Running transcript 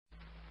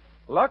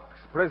Lux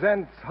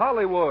presents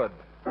Hollywood.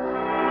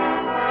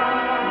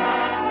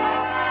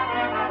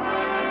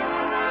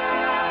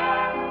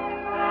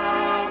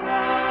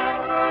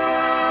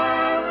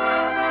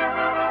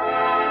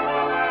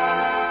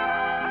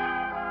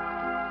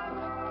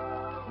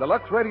 The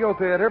Lux Radio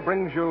Theater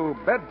brings you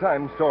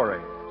Bedtime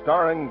Story,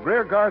 starring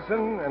Greer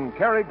Garson and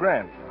Cary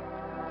Grant.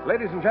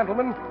 Ladies and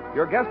gentlemen,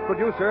 your guest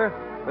producer,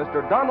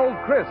 Mr. Donald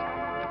Crisp.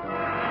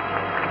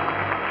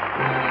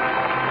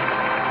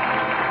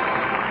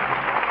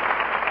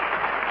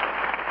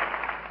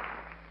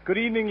 Good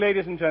evening,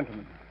 ladies and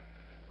gentlemen.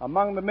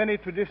 Among the many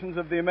traditions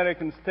of the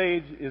American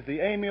stage is the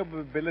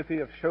amiable ability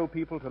of show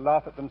people to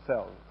laugh at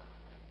themselves.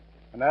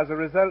 And as a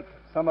result,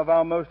 some of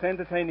our most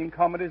entertaining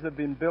comedies have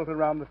been built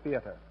around the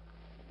theater.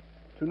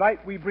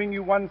 Tonight we bring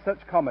you one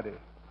such comedy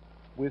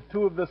with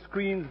two of the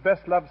screen's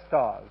best-loved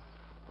stars,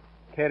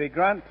 Cary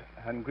Grant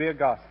and Greer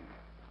Garson.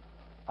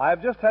 I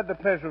have just had the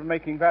pleasure of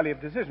making Valley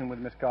of Decision with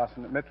Miss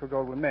Garson at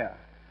Metro-Goldwyn-Mayer.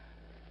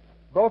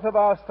 Both of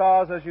our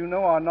stars, as you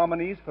know, are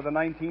nominees for the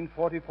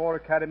 1944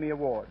 Academy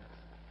Awards.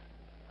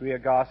 Greer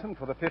Garson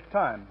for the fifth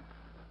time.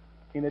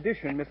 In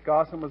addition, Miss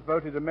Garson was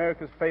voted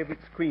America's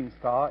favorite screen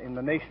star in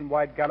the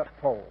nationwide Gallup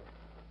poll,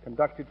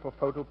 conducted for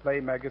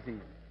Photoplay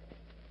magazine.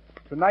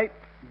 Tonight,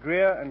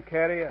 Greer and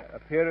Cary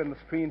appear in the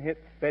screen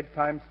hit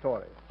Bedtime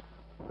Story,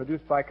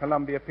 produced by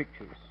Columbia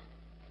Pictures.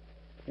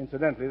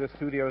 Incidentally, the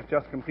studio has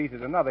just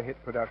completed another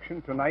hit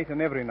production, Tonight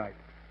and Every Night,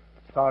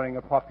 starring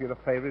a popular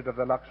favorite of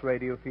the Lux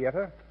Radio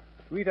Theater,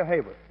 Rita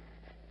Hayworth.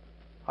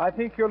 I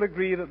think you'll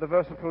agree that the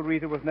versatile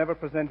Rita was never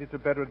presented to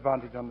better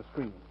advantage on the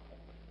screen.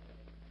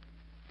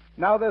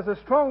 Now, there's a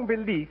strong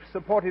belief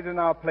supported in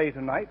our play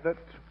tonight that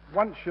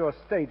once you're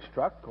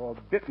stage-struck or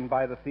bitten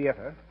by the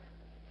theater,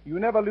 you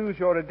never lose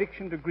your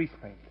addiction to grease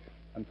paint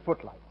and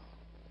footlights.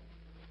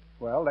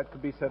 Well, that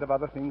could be said of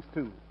other things,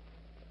 too.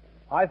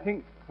 I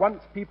think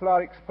once people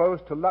are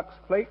exposed to Lux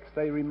Flakes,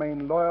 they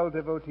remain loyal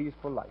devotees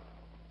for life.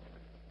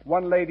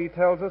 One lady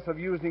tells us of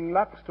using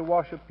Lux to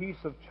wash a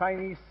piece of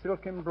Chinese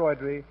silk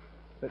embroidery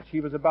that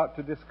she was about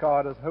to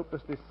discard as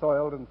hopelessly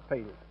soiled and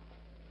faded.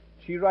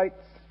 She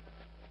writes,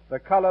 "The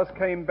colors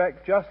came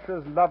back just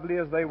as lovely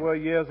as they were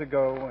years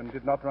ago and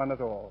did not run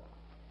at all."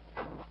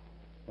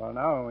 Well,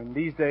 now, in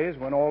these days,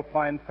 when all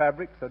fine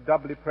fabrics are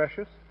doubly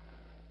precious,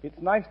 it's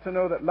nice to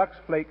know that Lux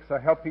Flakes are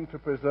helping to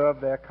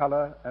preserve their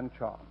color and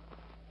charm.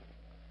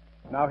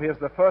 Now, here's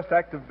the first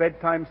act of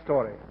Bedtime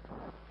Story,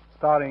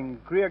 starring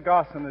Greer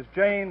Garson as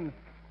Jane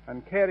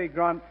and Cary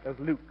Grant as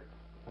Luke.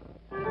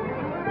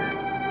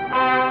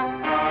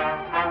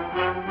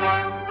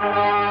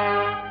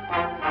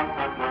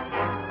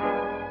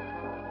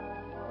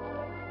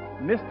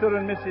 Mr.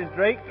 and Mrs.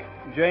 Drake,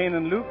 Jane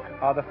and Luke,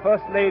 are the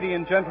first lady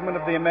and gentlemen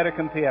of the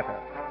American theater.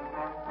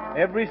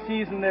 Every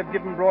season they've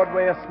given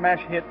Broadway a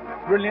smash hit,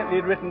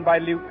 brilliantly written by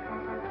Luke,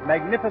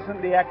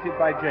 magnificently acted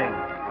by Jane.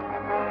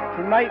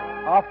 Tonight,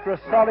 after a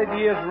solid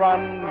year's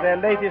run, their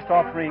latest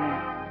offering,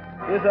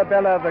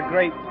 Isabella the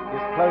Great,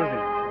 is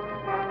closing.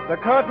 The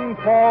curtain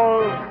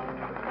falls,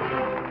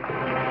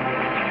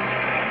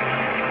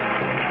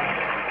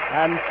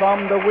 and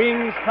from the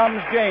wings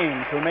comes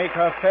Jane to make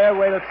her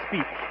farewell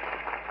speech.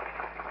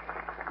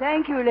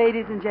 Thank you,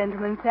 ladies and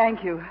gentlemen,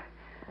 thank you.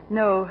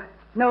 No,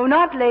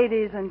 not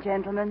ladies and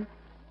gentlemen,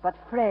 but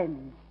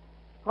friends.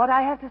 What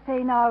I have to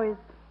say now is,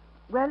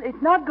 well,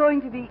 it's not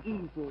going to be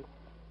easy.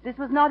 This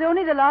was not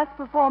only the last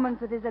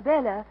performance of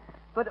Isabella,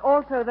 but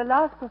also the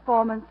last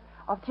performance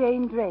of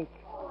Jane Drake.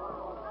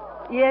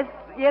 Yes,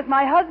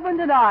 my husband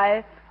and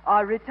I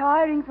are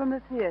retiring from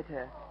the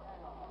theater.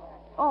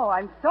 Oh,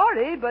 I'm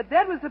sorry, but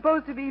that was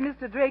supposed to be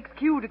Mr. Drake's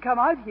cue to come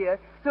out here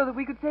so that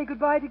we could say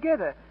goodbye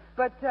together.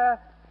 But,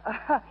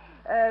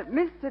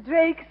 Mr.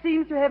 Drake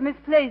seems to have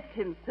misplaced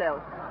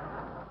himself.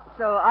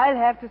 So I'll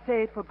have to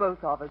say it for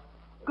both of us.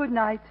 Good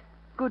night,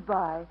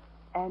 goodbye,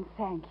 and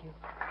thank you.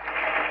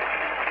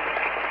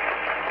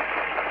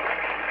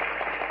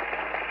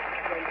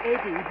 Well,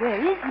 Eddie, where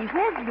is he?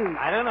 Where's Luke?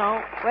 I don't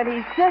know. Well,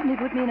 he certainly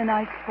put me in a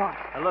nice spot.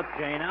 Now, look,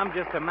 Jane, I'm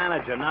just a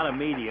manager, not a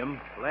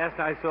medium. Last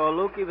I saw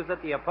Luke, he was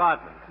at the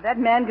apartment. That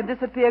man can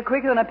disappear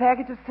quicker than a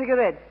package of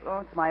cigarettes. Oh,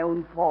 it's my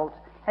own fault.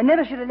 I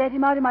never should have let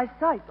him out of my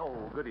sight.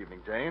 Oh, good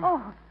evening, Jane.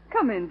 Oh,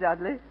 come in,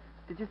 Dudley.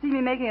 Did you see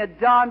me making a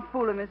darn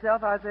fool of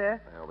myself out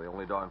there? Well, the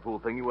only darn fool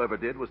thing you ever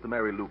did was to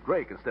marry Luke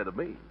Drake instead of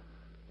me.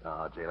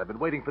 Jane, I've been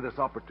waiting for this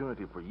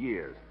opportunity for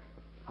years.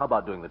 How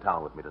about doing the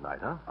town with me tonight,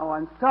 huh? Oh,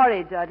 I'm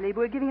sorry, Dudley.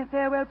 We're giving a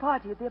farewell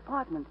party at the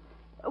apartment.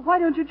 Why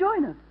don't you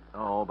join us?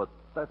 Oh, but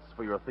that's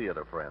for your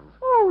theater friends.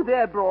 Oh,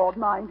 they're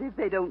broad-minded.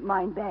 They don't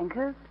mind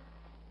bankers.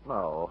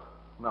 No,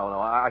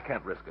 I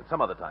can't risk it. Some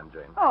other time,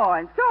 Jane. Oh,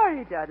 I'm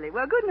sorry, Dudley.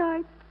 Well, good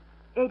night.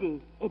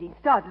 Eddie,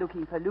 start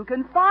looking for Luke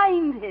and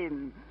find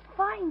him.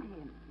 Find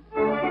him.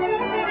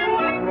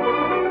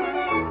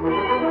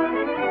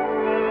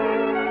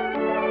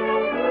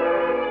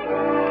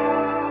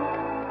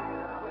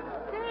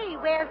 Say,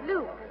 where's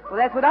Luke? Well,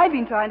 that's what I've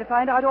been trying to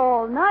find out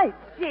all night.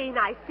 Jane,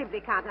 I simply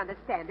can't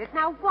understand it.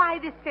 Now, why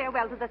this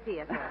farewell to the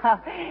theater?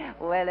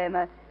 Well,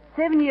 Emma,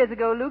 7 years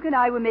ago, Luke and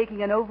I were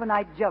making an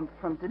overnight jump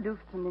from Duluth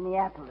to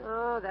Minneapolis.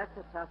 Oh, that's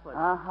a tough one.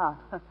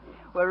 Uh-huh.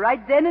 Well,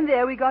 right then and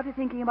there, we got to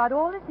thinking about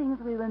all the things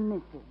we were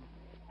missing.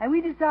 And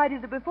we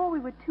decided that before we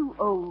were too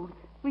old,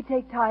 we'd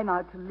take time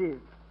out to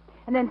live.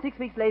 And then 6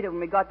 weeks later, when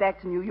we got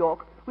back to New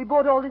York, we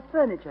bought all this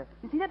furniture.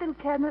 You see that little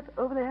cabinet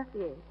over there?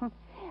 Yes.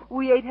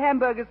 We ate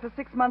hamburgers for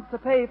 6 months to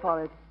pay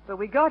for it, but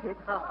we got it.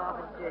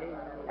 Oh, Jane.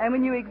 And we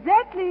knew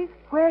exactly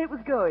where it was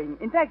going.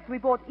 In fact, we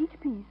bought each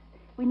piece.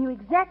 We knew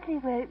exactly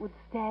where it would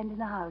stand in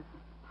the house.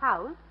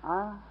 House?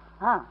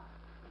 Uh-huh.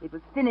 It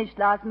was finished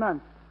last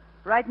month,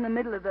 right in the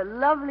middle of the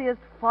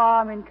loveliest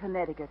farm in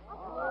Connecticut.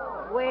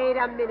 Wait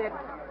a minute.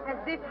 Has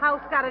this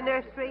house got a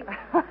nursery?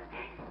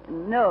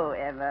 No,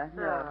 Emma,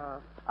 no.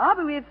 Oh.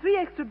 But we have 3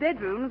 extra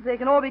bedrooms. They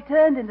can all be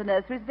turned into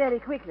nurseries very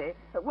quickly.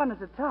 One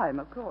at a time,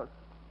 of course.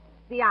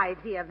 The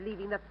idea of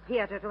leaving the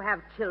theater to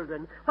have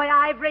children. Why,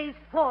 I've raised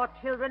 4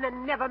 children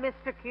and never missed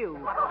a cue.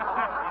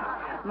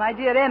 My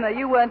dear Emma,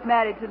 you weren't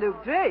married to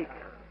Luke Drake.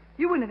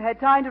 You wouldn't have had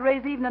time to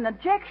raise even an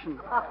objection.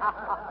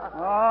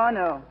 Oh,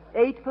 no.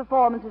 8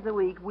 performances a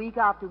week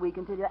after week,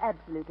 until you're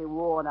absolutely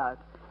worn out.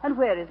 And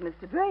where is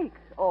Mr. Drake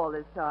all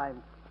this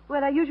time?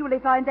 Well, I usually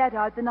find that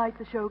out the night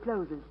the show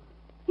closes.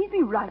 He's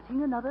been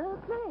writing another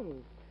play.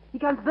 He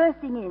comes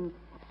bursting in.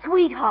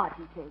 Sweetheart,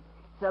 he says.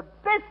 It's the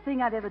best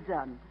thing I've ever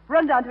done.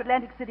 Run down to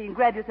Atlantic City and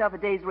grab yourself a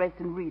day's rest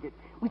and read it.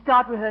 We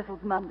start rehearsals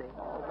Monday.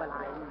 Oh, well,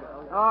 I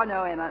know. Oh,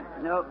 no, Emma.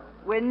 No.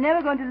 We're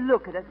never going to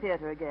look at a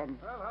theater again.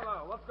 Well,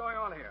 hello. What's going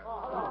on here?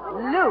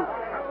 Luke.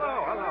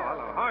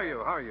 Hello. How are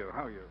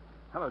you?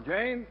 Hello,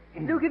 Jane.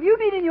 Luke, have you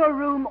been in your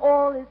room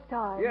all this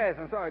time? Yes,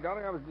 I'm sorry,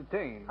 darling. I was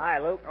detained. Hi,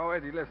 Luke. Oh,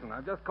 Eddie, listen.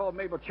 I just called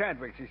Mabel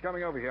Chadwick. She's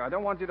coming over here. I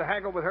don't want you to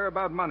haggle with her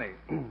about money.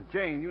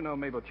 Jane, you know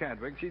Mabel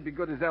Chadwick. She'd be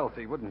good as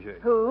Elsie, wouldn't she?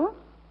 Who?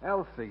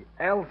 Elsie.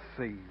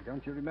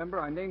 Don't you remember?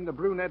 I named the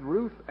brunette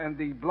Ruth and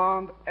the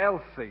blonde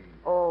Elsie.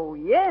 Oh,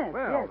 yes,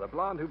 Well, yes. the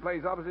blonde who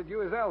plays opposite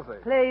you is Elsie.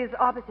 Plays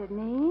opposite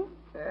me?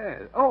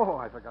 Yes. Oh,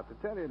 I forgot to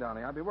tell you,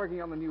 darling. I'll be working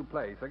on the new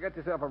play, so get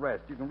yourself a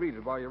rest. You can read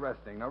it while you're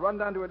resting. Now run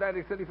down to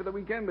Atlantic City for the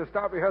weekend. We'll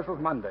start rehearsals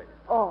Monday.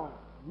 Oh,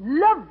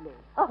 lovely.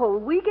 A whole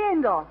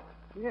weekend off.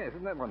 Yes,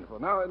 isn't that wonderful?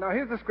 Now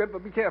here's the script,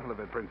 but be careful of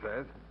it,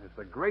 Princess. It's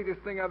the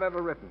greatest thing I've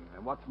ever written.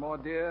 And what's more,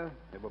 dear,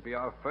 it will be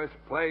our first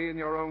play in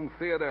your own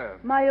theater.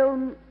 My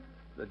own...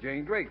 The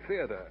Jane Drake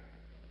Theater.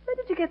 Where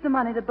did you get the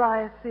money to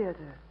buy a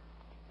theater?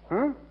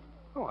 Huh?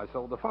 Oh, I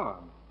sold the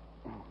farm.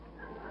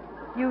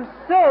 You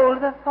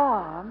sold the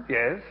farm?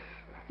 Yes?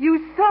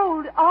 You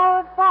sold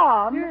our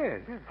farm?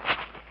 Yes.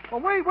 Well,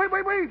 wait.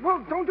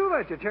 Well, don't do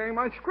that. You're tearing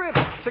my script.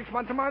 6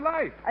 months of my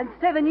life. And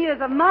 7 years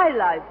of my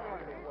life.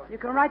 You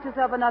can write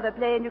yourself another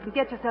play and you can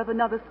get yourself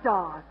another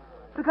star.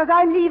 Because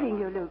I'm leaving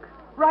you, Luke.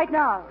 Right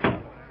now.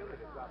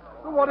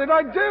 Well, what did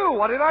I do?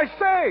 What did I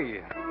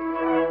say?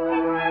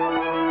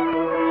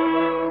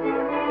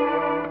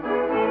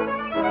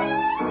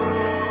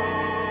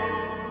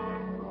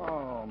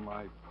 Oh,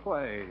 my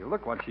play.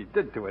 Look what she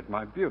did to it,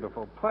 my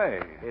beautiful play.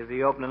 Here's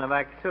the opening of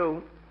Act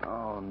 2.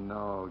 Oh,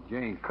 no.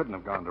 Jane couldn't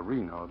have gone to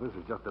Reno. This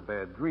is just a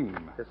bad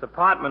dream. This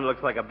apartment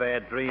looks like a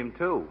bad dream,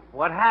 too.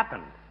 What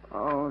happened?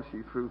 Oh,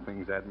 she threw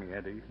things at me,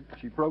 Eddie.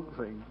 She broke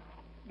things.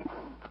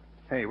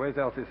 Hey, where's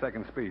Elsie's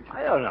second speech?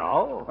 I don't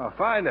know. Oh,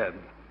 find it.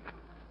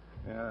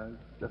 Yeah,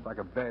 it's just like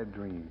a bad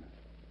dream.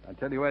 I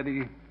tell you,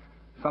 Eddie,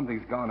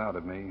 something's gone out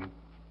of me.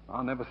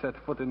 I'll never set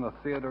foot in the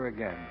theater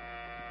again.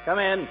 Come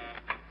in.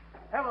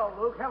 Hello,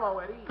 Luke. Hello,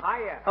 Eddie.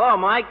 Hiya. Hello,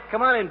 Mike.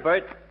 Come on in,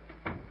 Bert.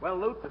 Well,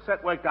 Luke, the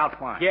set worked out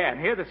fine. Yeah. And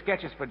here are the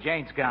sketches for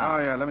Jane's gown.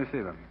 Oh, yeah, let me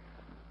see them.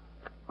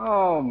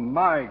 Oh,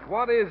 Mike,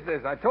 what is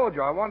this? I told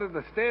you I wanted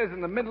the stairs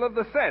in the middle of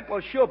the set.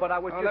 Well, sure, but I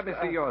was Oh, just... let me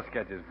see your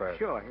sketches, Bert.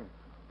 Sure.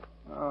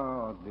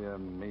 Oh, dear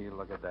me,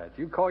 look at that.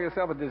 You call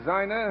yourself a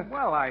designer?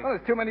 Well,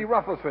 there's too many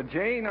ruffles for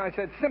Jane. I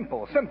said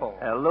simple.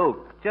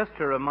 Luke, just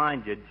to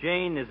remind you,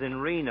 Jane is in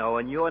Reno,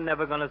 and you're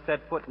never going to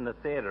set foot in the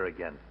theater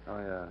again.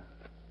 Oh,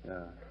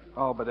 yeah.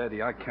 Oh, but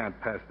Eddie, I can't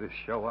pass this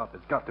show up.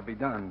 It's got to be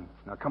done.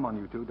 Now, come on,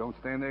 you two. Don't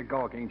stand there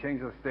gawking.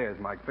 Change the stairs,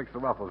 Mike. Fix the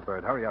ruffles,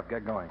 Bert. Hurry up.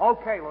 Get going.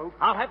 Okay, Luke.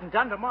 I'll have them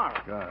done tomorrow.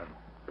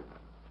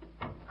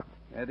 Good.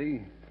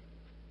 Eddie,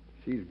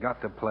 she's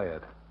got to play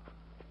it.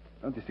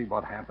 Don't you see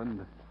what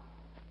happened?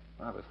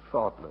 I was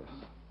thoughtless.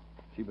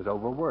 She was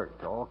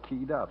overworked, all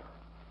keyed up.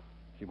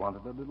 She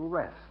wanted a little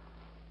rest,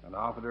 and I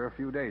offered her a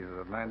few days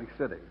at Atlantic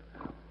City.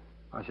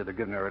 I should have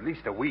given her at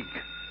least a week.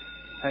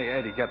 Hey,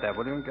 Eddie, get that,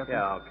 will you? Get that?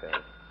 Yeah, okay.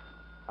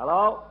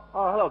 Hello?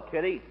 Oh, hello,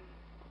 Kitty.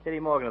 Kitty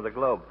Morgan of the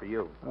Globe for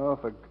you. Oh,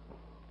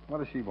 what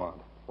does she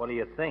want? What do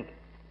you think?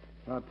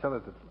 I'll tell her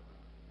that...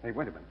 Hey,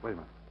 wait a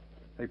minute.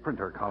 They print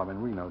her column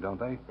in Reno, don't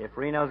they? If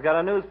Reno's got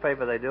a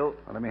newspaper, they do.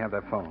 Well, let me have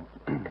that phone.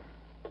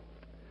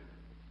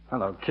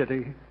 Hello,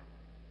 Kitty.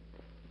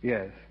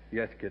 Yes,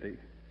 Kitty.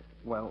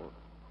 Well,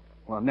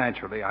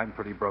 naturally, I'm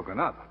pretty broken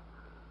up.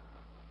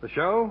 The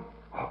show?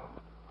 Oh,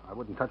 I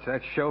wouldn't touch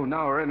that show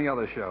now or any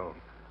other show.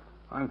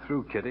 I'm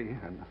through, Kitty,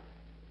 and,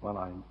 well,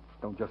 I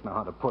don't just know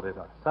how to put it.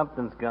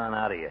 Something's gone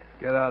out of you.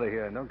 Get out of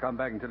here and don't come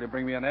back until you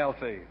bring me an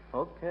Elsie.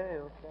 Okay.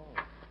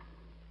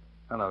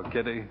 Hello,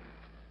 Kitty.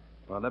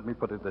 Well, let me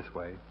put it this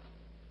way.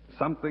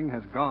 something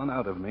has gone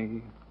out of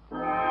me.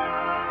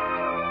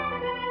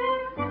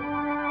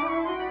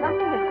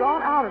 Something has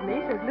gone out of me,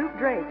 says Luke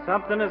Drake.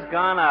 Something has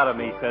gone out of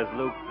me, says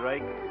Luke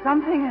Drake.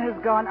 Something has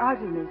gone out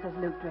of me, says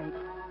Luke Drake.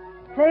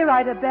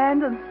 Playwright,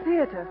 abandoned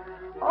theater.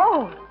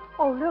 Oh,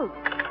 Luke.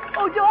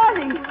 Oh,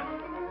 darling.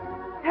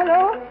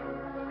 Hello?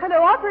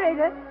 Hello,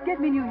 operator. Get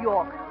me New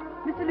York.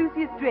 Mr.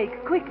 Lucius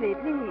Drake, quickly,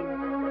 please.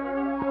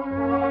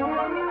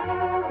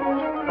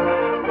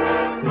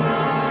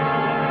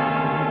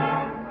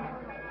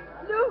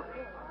 Luke.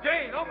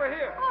 Jane, over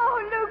here.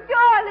 Oh, Luke,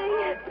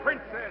 darling.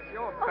 Princess,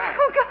 you're back.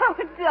 Oh,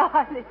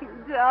 darling,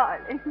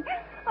 darling.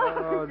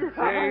 Oh,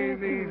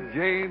 darling.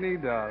 Janie,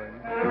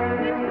 darling.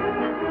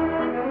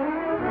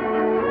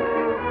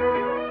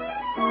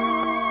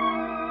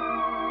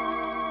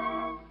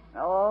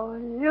 Oh,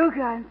 Luke,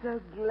 I'm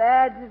so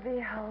glad to be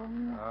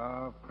home.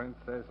 Oh,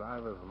 Princess, I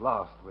was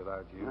lost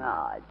without you.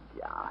 Oh,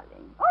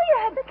 darling. Oh, you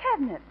had the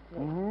cabinet.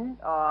 Mm-hmm.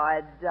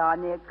 Oh,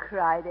 darling, I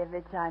cried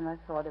every time I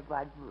thought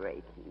about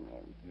breaking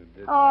it. You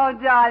did. Oh,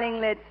 darling,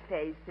 let's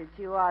face it.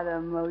 You are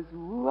the most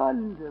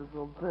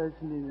wonderful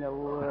person in the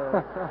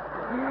world.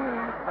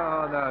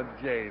 Oh, now,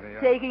 Janie.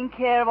 Taking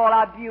care of all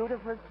our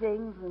beautiful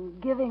things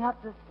and giving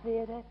up the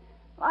theater.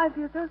 I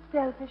feel so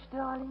selfish,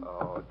 darling.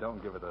 Oh,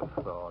 don't give it a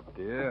thought,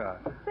 dear.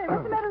 Say,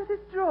 what's the matter with this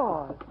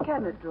drawer?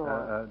 Cabinet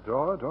drawer.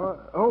 Drawer?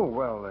 Oh,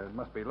 well, it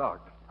must be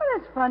locked. Well,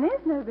 that's funny.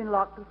 It's never been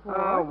locked before.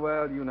 Oh,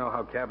 well, you know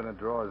how cabinet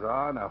drawers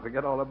are. Now,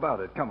 forget all about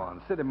it. Come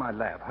on, sit in my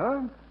lap,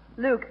 huh?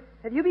 Luke,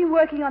 have you been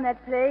working on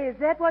that play? Is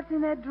that what's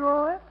in that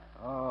drawer?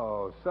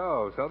 Oh,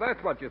 so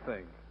that's what you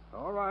think.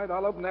 All right,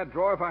 I'll open that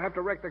drawer if I have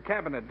to wreck the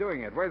cabinet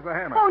doing it. Where's the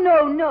hammer? Oh,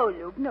 no,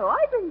 Luke. No,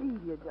 I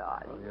believe you,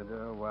 darling. Oh, you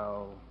do?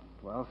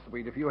 Well,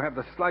 sweet, if you have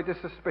the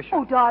slightest suspicion.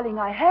 Oh, darling,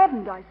 I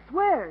haven't. I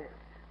swear it.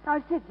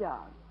 Now, sit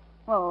down.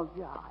 Oh,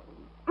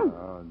 darling.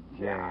 Oh,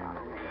 Jane.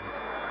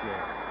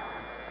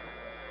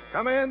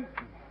 Come in.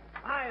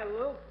 Hiya,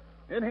 Luke.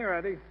 In here,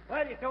 Eddie.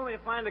 Well, you told me to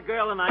find a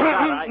girl, and I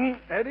got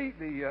her. Eddie,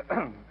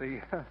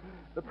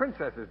 the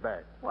princess is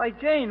back. Why,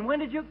 Jane, when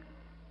did you...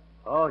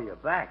 Oh, you're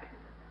back.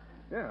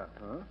 Yeah,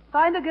 huh?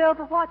 Find a girl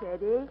for what,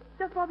 Eddie?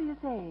 Just what were you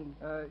saying?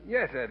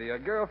 Yes, Eddie, a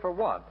girl for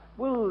what?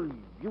 Well,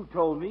 you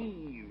told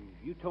me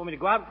to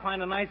go out and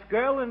find a nice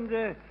girl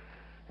and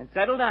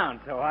settle down,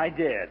 so I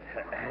did.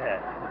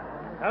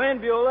 Come in,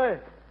 Beulah.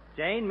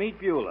 Jane, meet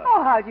Beulah.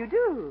 Oh, how do you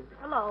do?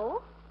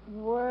 Hello?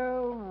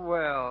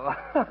 Well.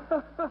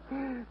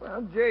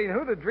 Well, Jane,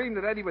 who'd have dreamed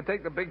that Eddie would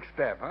take the big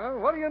step, huh?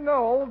 What do you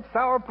know? Old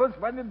sourpuss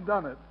went and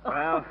done it.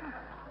 Well,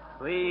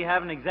 we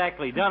haven't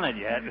exactly done it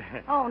yet.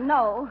 Oh,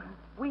 no.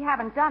 We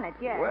haven't done it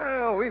yet.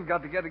 Well, we've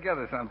got to get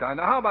together sometime.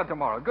 Now, how about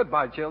tomorrow?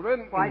 Goodbye,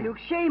 children. Why, Luke,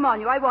 shame on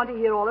you. I want to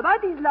hear all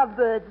about these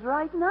lovebirds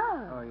right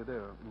now. Oh, you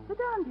do? Sit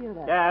down,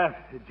 Beulah.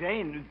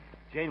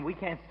 Jane, we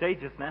can't stay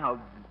just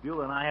now.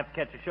 Beulah and I have to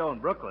catch a show in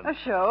Brooklyn. A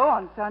show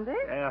on Sunday?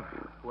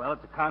 Well,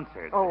 it's a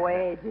concert. Oh,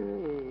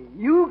 Eddie.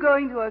 You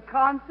going to a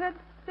concert?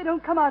 They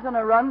don't come out on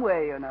a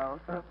runway, you know.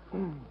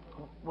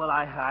 Well,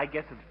 I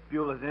guess it's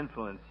Beulah's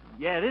influence.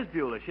 Yeah, it is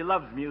Beulah. She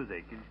loves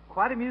music. She's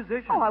quite a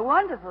musician. Oh, how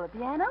wonderful. A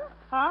piano?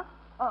 Huh?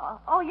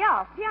 Oh,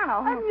 yeah, piano.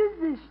 A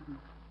musician.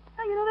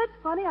 Now, you know, that's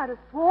funny. I'd have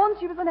sworn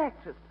she was an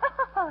actress.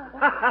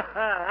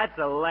 That's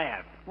a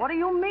laugh. What do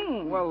you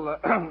mean? Well,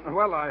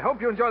 I hope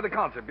you enjoy the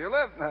concert,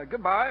 Beulah.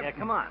 Goodbye. Yeah,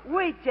 come on.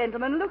 Wait,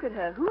 gentlemen, look at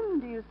her. Whom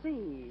do you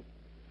see?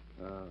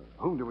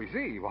 Whom do we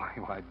see?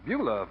 Why,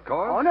 Beulah, of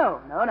course. Oh,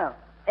 no.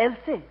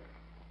 Elsie.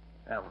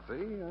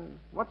 Elsie?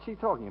 What's she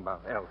talking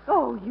about, Elsie?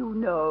 Oh, you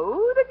know,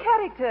 the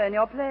character in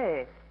your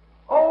play.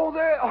 Oh,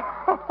 there.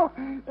 Oh,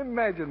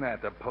 imagine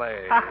that, the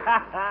play.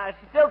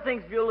 She still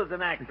thinks Beulah's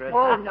an actress.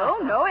 Oh,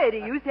 no, Eddie.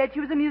 You said she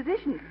was a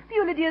musician.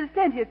 Beulah, dear, there's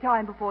plenty of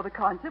time before the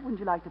concert.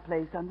 Wouldn't you like to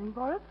play something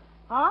for us?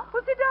 Huh?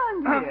 Well, sit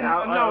down, dear.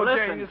 No,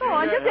 Jane, listen. you Go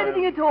on, just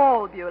anything at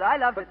all, Beulah. I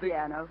love the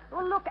piano.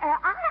 Well, look,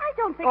 I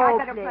don't think I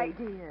better play,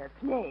 play. dear,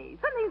 play.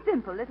 Something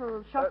simple.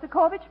 Little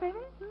Shostakovich,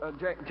 maybe?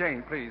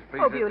 Jane, please.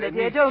 Oh, Beulah,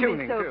 dear, don't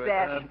be so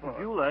bashful.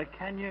 Beulah,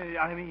 can you...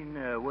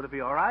 would it be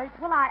all right?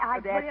 Well, I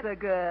That's the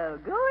girl.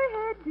 Go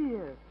ahead,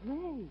 dear.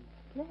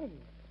 Play.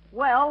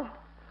 Well,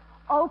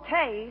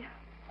 okay.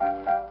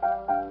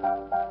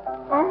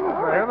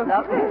 Oh, heavens.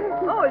 Lovely.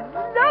 Oh, it's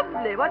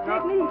lovely. What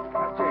technique?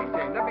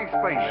 Jane, let me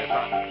explain this.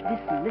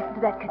 Listen to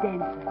that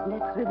cadenza.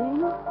 Next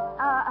reading.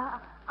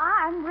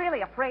 I'm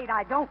really afraid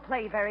I don't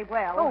play very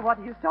well. Oh, what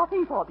are you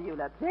stopping for,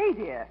 Beulah? Play,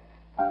 dear.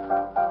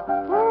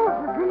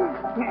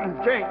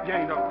 Jane,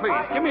 please,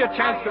 give me a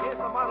chance to... Here's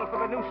the model for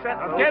the new set.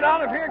 Get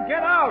out of here,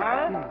 get out!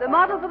 The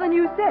model for the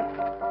new set.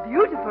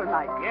 Beautiful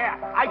night. Yeah,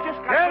 I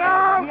just got... Get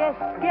out! Yes,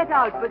 get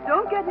out, but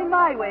don't get in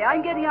my way.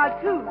 I'm getting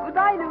out, too.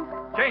 Goodbye, Luke.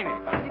 Janie.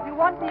 If you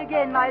want me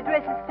again, my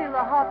address is still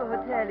the Harper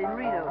Hotel in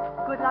Reno.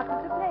 Good luck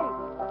with the play.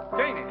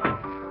 Janie.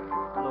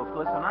 Look,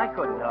 listen, I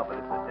couldn't help it.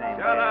 It's the same.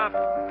 Shut up.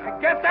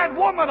 Get that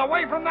woman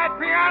away from that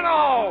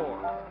piano!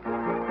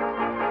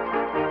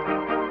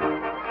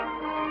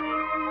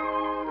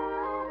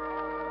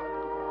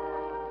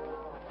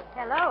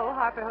 Hello,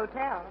 Harper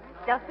Hotel.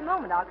 Just a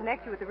moment. I'll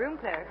connect you with the room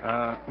clerk.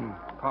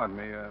 Pardon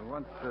me.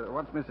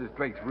 What's Mrs.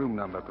 Drake's room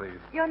number, please?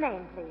 Your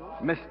name, please.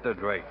 Mr.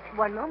 Drake.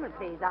 One moment,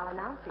 please. I'll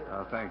announce you.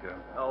 Oh, thank you.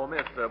 Oh,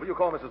 miss, will you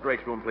call Mrs.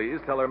 Drake's room,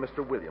 please? Tell her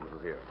Mr. Williams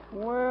is here.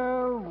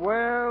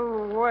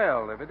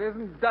 Well, if it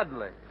isn't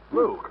Dudley.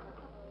 Luke.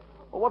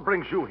 Well, what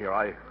brings you here?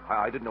 I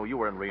didn't know you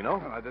were in Reno.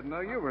 Well, I didn't know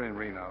you were in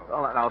Reno.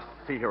 Well, now,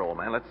 see here, old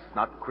man. Let's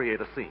not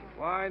create a scene.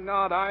 Why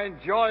not? I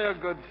enjoy a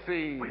good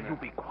scene. Will you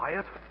be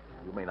quiet?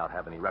 You may not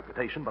have any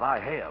reputation, but I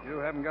have. You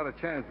haven't got a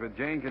chance with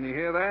Jane. Can you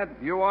hear that?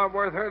 You aren't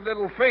worth her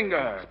little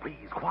finger.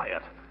 Please,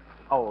 quiet.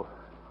 Oh,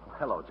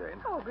 hello, Jane.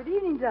 Oh, good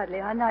evening, Dudley.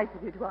 How nice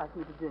of you to ask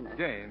me to dinner.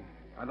 Jane,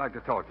 I'd like to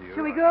talk to you.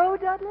 Shall we go,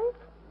 Dudley?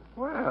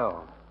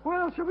 Well,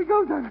 shall we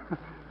go then?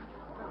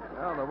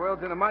 Well, the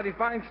world's in a mighty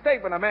fine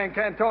state when a man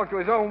can't talk to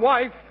his own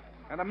wife,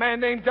 and a man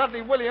named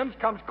Dudley Williams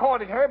comes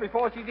courting her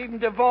before she's even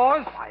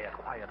divorced. Quiet.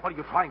 What are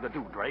you trying to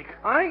do, Drake?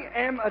 I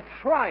am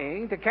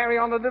trying to carry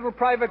on a little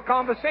private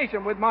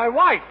conversation with my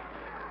wife.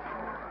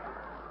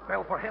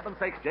 Well, for heaven's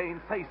sakes, Jane,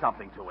 say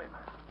something to him.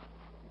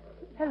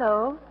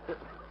 Hello.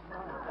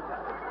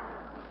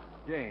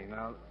 Jane,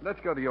 now, let's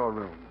go to your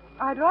room.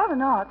 I'd rather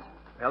not.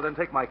 Well, then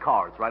take my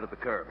car. It's right at the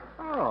curb.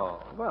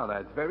 Oh, well,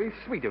 that's very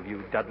sweet of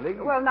you, Dudley.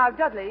 Well, now,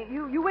 Dudley,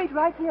 you wait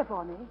right here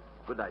for me.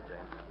 Good night, Jane.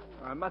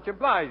 I'm much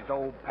obliged,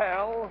 old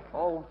pal,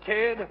 old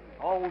kid,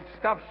 old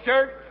stuffed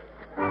shirt.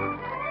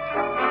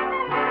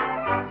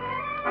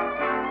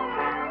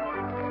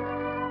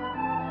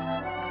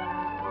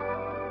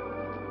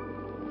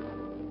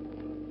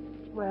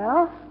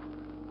 Well,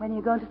 when are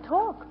you going to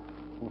talk?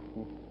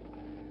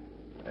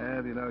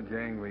 And, you know,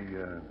 Jane,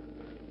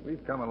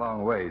 we've come a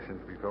long way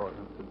since we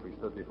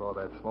stood before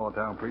that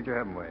small-town preacher,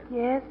 haven't we?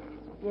 Yes,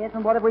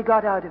 and what have we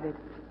got out of it?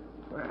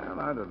 Well,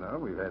 I don't know.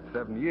 We've had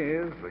 7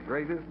 years, the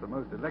greatest, the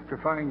most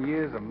electrifying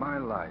years of my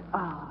life.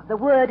 Ah, the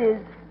word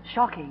is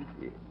shocking.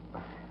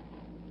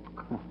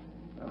 Well,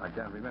 I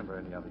can't remember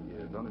any other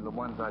years, only the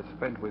ones I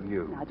spent with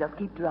you. Now, just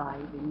keep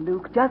driving,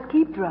 Luke. Just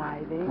keep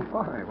driving.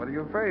 Why? What are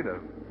you afraid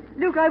of?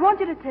 Luke, I want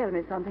you to tell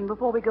me something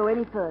before we go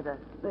any further.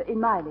 In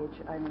mileage,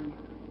 I mean.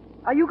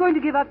 Are you going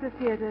to give up the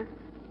theater?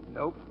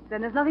 Nope.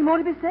 Then there's nothing more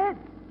to be said.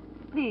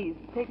 Please,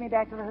 take me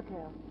back to the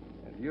hotel.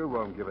 And you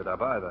won't give it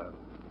up either.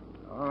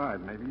 All right,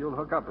 maybe you'll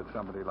hook up with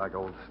somebody like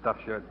old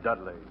stuffed shirt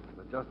Dudley.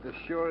 But just as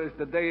sure as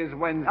today is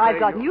Wednesday... I've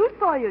got news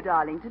for you,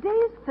 darling. Today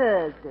is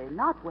Thursday,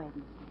 not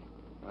Wednesday.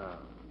 Oh.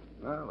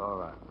 Well, all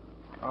right.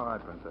 All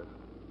right, Princess.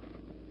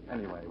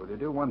 Anyway, will you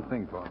do one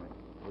thing for me?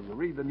 Will you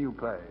read the new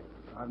play?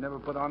 I've never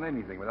put on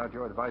anything without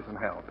your advice and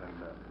help. And,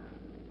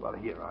 well,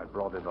 here, I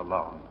brought it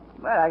along.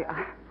 Well,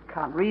 I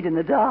can't read in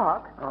the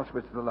dark. I'll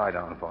switch the light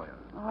on for you.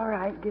 All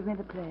right, give me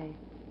the play.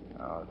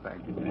 Oh,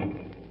 thank you.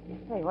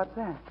 Hey, what's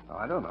that? Oh,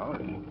 I don't know.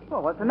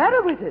 Well, what's the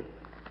matter with it?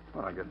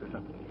 Well, I guess there's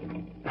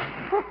something.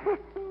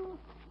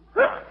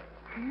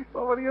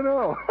 Well, what do you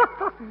know?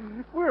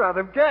 We're out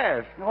of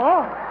gas.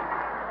 Oh,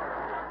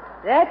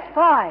 that's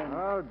fine.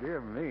 Oh,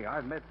 dear me.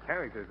 I've met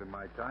characters in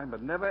my time,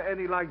 but never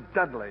any like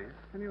Dudley.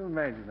 Can you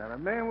imagine that? A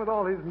man with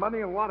all his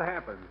money, and what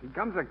happens? He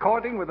comes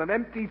a-courting with an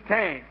empty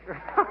tank.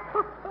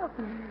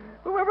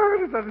 Who ever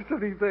heard of such a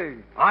silly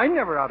thing? I'm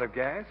never out of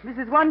gas. This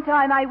is one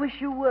time I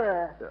wish you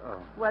were.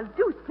 Well,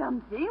 do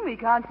something. We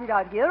can't sit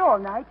out here all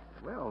night.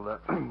 Well,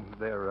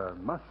 there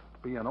must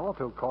be an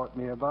auto court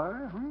nearby.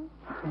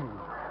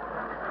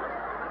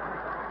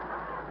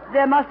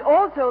 There must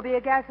also be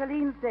a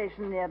gasoline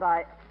station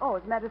nearby. Oh,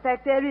 as a matter of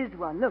fact, there is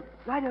one. Look,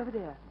 right over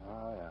there.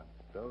 Oh, yeah.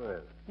 So there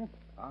is.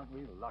 Aren't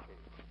we lucky?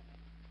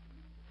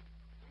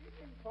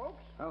 Evening,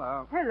 folks.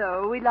 Hello.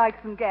 Hello. We'd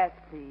like some gas,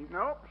 please.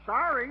 Nope,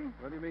 sorry.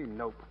 What do you mean,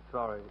 nope?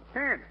 Sorry.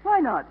 Can't. Why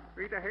not?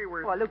 Rita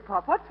Hayworth. Well, look,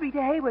 Pop, what's Rita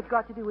Hayworth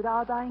got to do with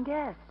our buying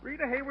gas?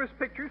 Rita Hayworth's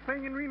pictures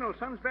playing in Reno.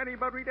 Son's batty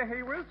about Rita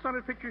Hayworth. Son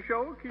at picture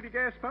show. Key to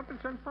gas pump in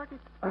son's pocket.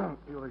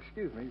 You'll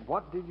excuse me.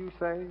 What did you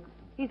say?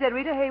 He said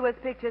Rita Hayworth's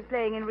pictures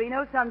playing in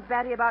Reno. Son's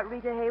batty about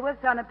Rita Hayworth.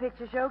 Son a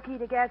picture show. Key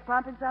to gas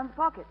pump in son's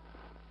pocket.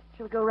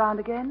 Shall we go round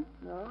again?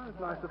 No, it's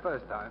nice the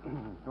first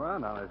time. Well,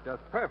 now, it's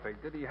just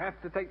perfect. Did he have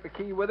to take the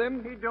key with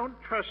him? He don't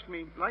trust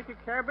me. Like a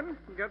cabin?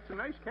 We got some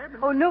nice cabin.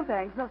 Oh, no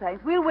thanks, no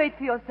thanks. We'll wait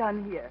for your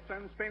son here.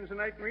 Son spends the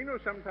night in Reno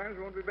sometimes.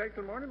 Won't be back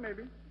till morning,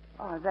 maybe.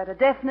 Oh, is that a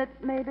definite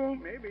maybe?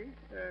 Maybe.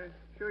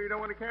 Sure you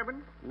don't want a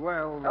cabin?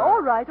 Well,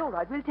 All right.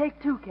 We'll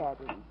take 2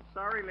 cabins.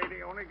 Sorry,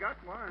 lady. Only got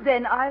one.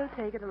 Then I'll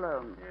take it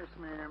alone. Yes,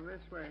 ma'am.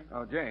 This way.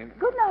 Oh, Jane.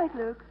 Good night,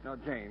 Luke. No,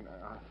 Jane,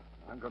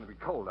 I'm going to be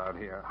cold out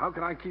here. How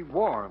can I keep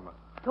warm?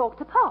 Talk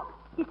to Pop.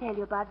 He'll tell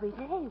you about Rita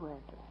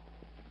Hayworth.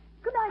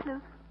 Good night,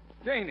 Luke.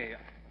 Janie.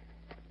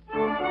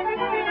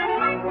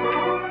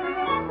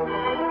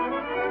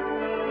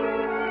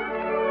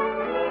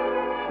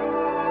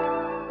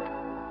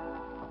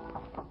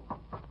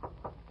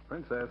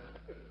 Princess,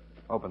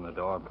 open the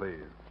door,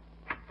 please.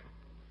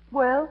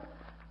 Well?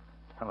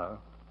 Hello.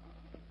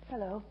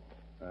 Hello.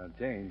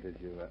 Jane, did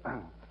you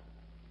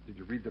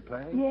read the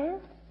play?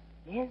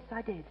 Yes,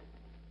 I did.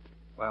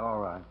 Well,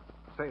 all right.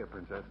 Say it,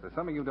 Princess. There's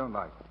something you don't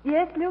like.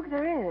 Yes, Luke,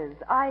 there is.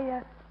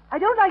 I I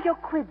don't like your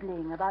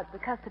quibbling about the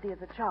custody of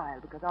the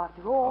child, because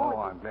after all...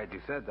 Oh, I'm glad you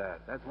said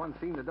that. That's one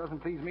scene that doesn't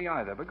please me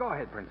either. But go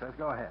ahead, Princess,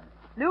 go ahead.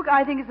 Luke,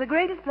 I think it's the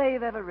greatest play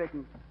you've ever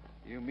written.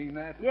 You mean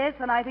that? Yes,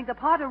 and I think the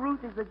part of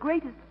Ruth is the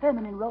greatest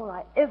feminine role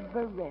I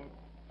ever read.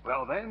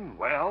 Well, then,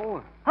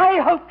 well... I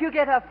hope you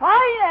get a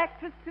fine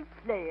actress to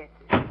play it.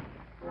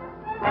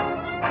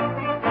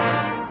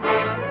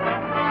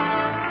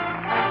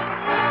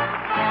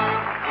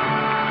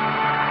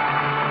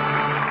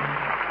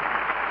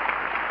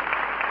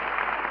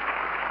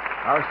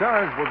 Our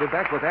stars will be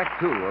back with Act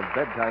Two of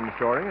Bedtime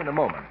Story in a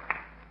moment.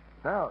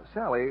 Now,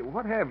 Sally,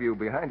 what have you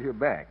behind your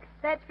back?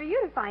 That's for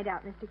you to find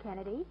out, Mr.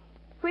 Kennedy.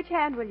 Which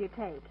hand will you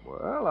take?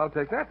 Well, I'll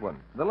take that one,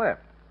 the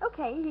left.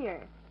 Okay,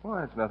 here.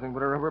 Well, it's nothing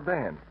but a rubber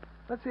band.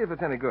 Let's see if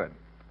it's any good.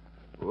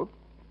 Whoops,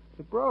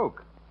 it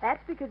broke.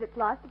 That's because it's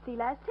lost its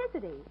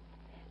elasticity.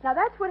 Now,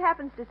 that's what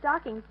happens to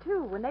stockings,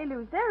 too, when they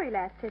lose their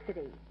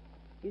elasticity.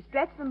 You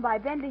stretch them by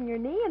bending your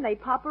knee, and they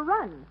pop a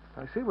run.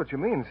 I see what you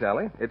mean,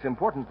 Sally. It's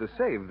important to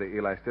save the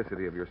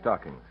elasticity of your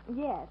stockings.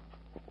 Yes.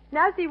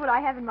 Now see what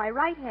I have in my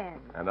right hand.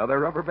 Another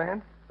rubber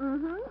band?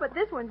 Mm-hmm, but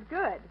this one's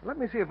good. Let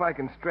me see if I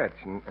can stretch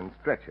and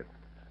stretch it.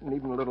 And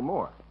even a little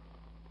more.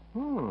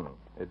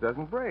 It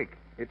doesn't break.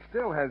 It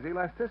still has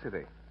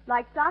elasticity.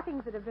 Like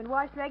stockings that have been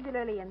washed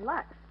regularly in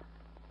Lux.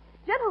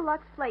 Gentle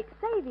Lux flakes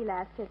save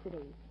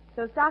elasticity,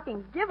 so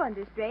stockings give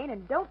under strain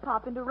and don't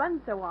pop into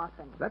runs so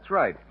often. That's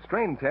right.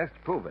 Strain tests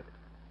prove it.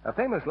 A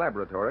famous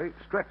laboratory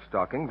stretched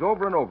stockings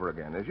over and over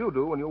again, as you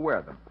do when you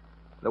wear them.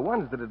 The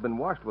ones that had been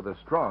washed with a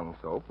strong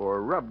soap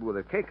or rubbed with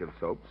a cake of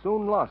soap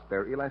soon lost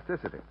their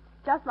elasticity.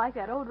 Just like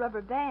that old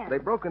rubber band. They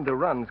broke into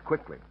runs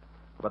quickly.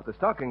 But the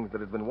stockings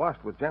that had been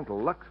washed with gentle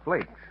Lux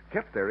flakes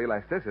kept their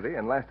elasticity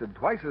and lasted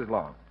twice as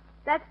long.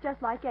 That's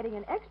just like getting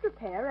an extra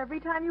pair every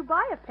time you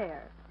buy a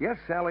pair. Yes,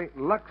 Sally,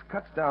 Lux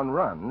cuts down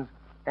runs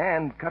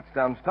and cuts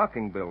down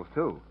stocking bills,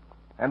 too.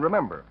 And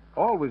remember,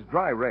 always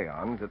dry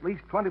rayons at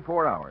least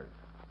 24 hours.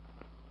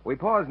 We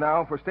pause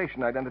now for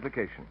station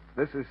identification.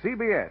 This is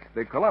CBS,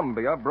 the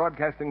Columbia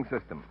Broadcasting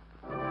System.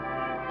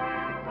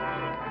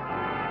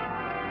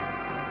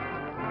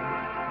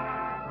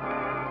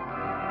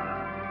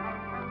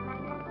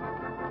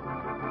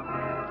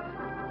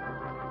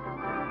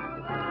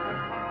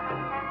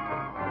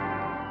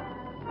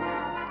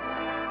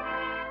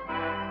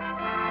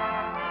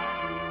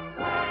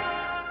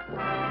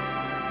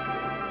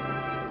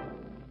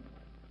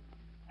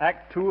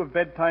 Act Two of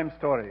Bedtime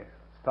Story,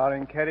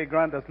 starring Cary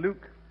Grant as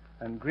Luke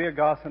and Greer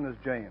Garson as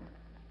Jane.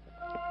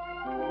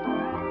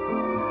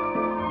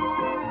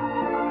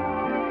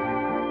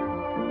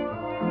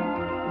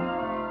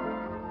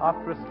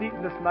 After a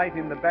sleepless night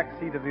in the back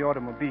seat of the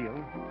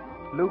automobile,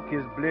 Luke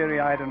is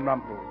bleary-eyed and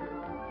rumpled.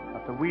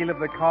 At the wheel of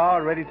the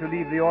car, ready to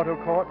leave the auto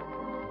court,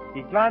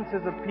 he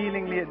glances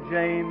appealingly at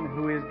Jane,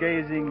 who is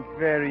gazing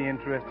very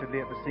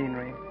interestedly at the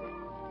scenery,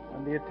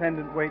 and the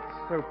attendant waits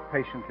so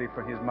patiently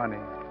for his money.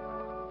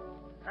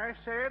 I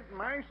said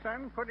my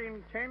son put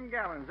in 10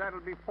 gallons.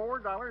 That'll be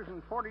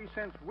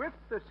 $4.40 with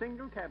the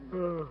single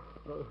cabinet.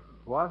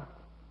 What?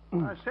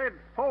 I said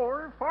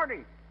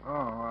 $4.40. Oh,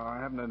 well, I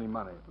haven't any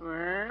money.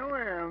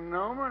 Well,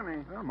 no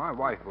money. Well, my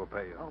wife will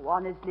pay you. Oh,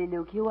 honestly,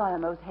 Luke, you are a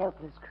most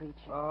helpless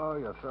creature. Oh,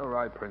 you're so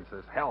right,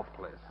 Princess.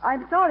 Helpless.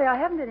 I'm sorry, I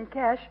haven't any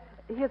cash.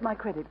 Here's my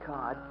credit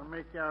card. I'll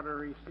make you out a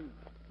receipt.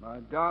 My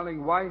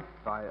darling wife,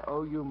 I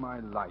owe you my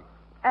life.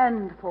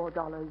 And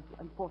 $4.40.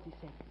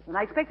 And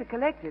I expect to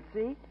collect it,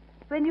 see?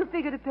 Then you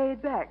figure to pay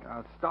it back.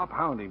 Now, stop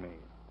hounding me.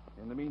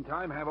 In the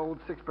meantime, have old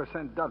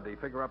 6% Dudley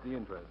figure up the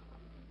interest.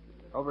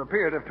 Over a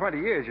period of 20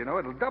 years, you know,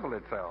 it'll double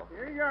itself.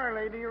 Here you are,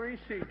 lady, a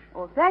receipt.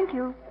 Oh, thank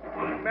you.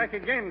 Come back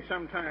again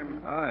sometime.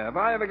 If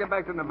I ever get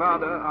back to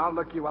Nevada, I'll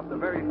look you up the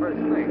very first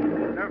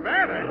thing.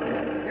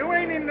 Nevada? You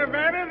ain't in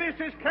Nevada. This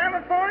is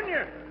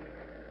California.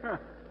 Huh.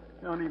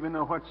 Don't even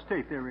know what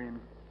state they're in.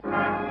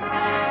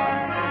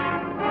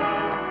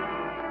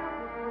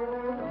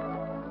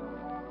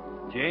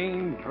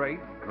 Jane Drake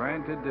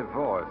granted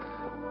divorce.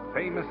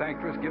 Famous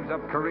actress gives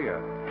up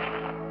career.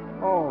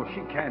 Oh,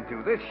 she can't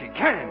do this. She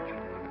can't.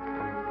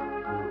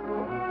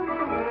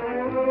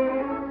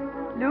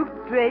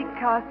 Luke Drake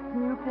casts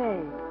new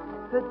play.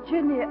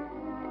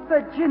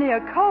 Virginia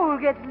Cole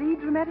gets lead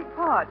dramatic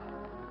part.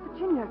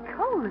 Virginia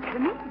Cole is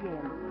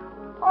comedian.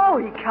 Oh,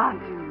 he can't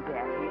do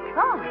that. He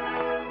can't.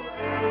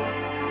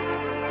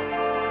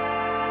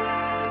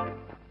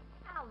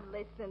 Now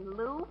listen,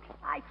 Luke.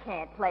 I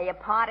can't play a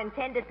part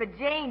intended for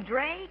Jane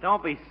Drake.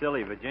 Don't be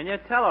silly, Virginia.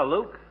 Tell her,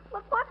 Luke.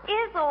 Look, what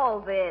is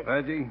all this?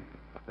 Virgie,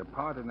 the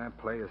part in that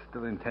play is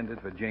still intended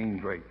for Jane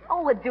Drake.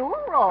 Oh, a dual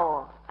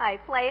role. I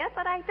play it,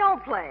 but I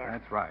don't play it.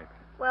 That's right.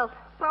 Well,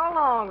 so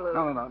long, Luke.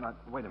 No.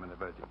 Wait a minute,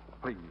 Virgie.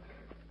 Please.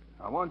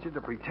 I want you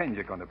to pretend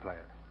you're going to play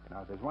it.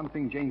 Now, if there's one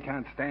thing Jane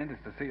can't stand, is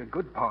to see a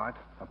good part,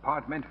 a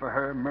part meant for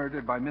her,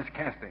 murdered by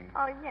miscasting.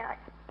 Oh, yeah.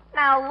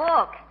 Now,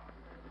 look.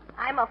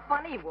 I'm a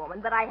funny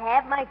woman, but I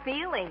have my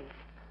feelings.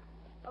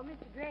 Oh,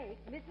 Mr. Drake,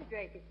 Mrs.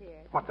 Drake is here.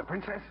 What, the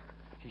princess?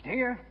 She's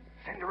here?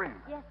 Send her in.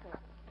 Yes, sir.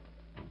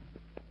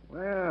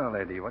 Well,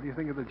 Eddie, what do you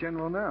think of the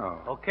general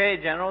now? Okay,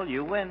 General,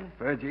 you win.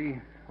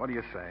 Virgie, What do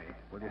you say?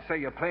 Will you say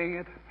you're playing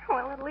it?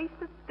 Well, at least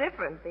it's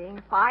different,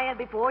 being fired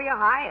before you're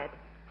hired.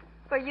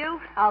 For you,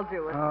 I'll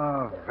do it.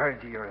 Oh,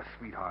 Virgie, you're a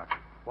sweetheart.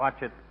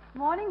 Watch it.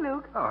 Morning,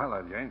 Luke. Oh,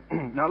 hello, Jane.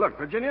 Now, look,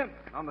 Virginia,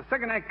 on the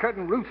second act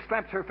curtain, Ruth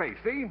slaps her face,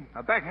 see?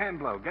 A backhand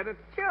blow, get it?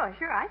 Sure,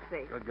 I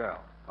see. Good girl.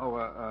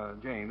 Oh,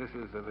 Jane, this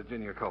is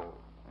Virginia Cole.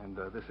 And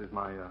this is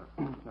my,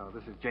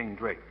 this is Jane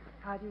Drake.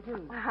 How do you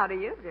do? How do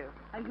you do?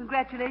 And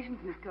congratulations,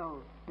 Miss Cole.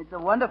 It's a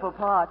wonderful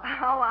part.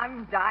 Oh,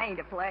 I'm dying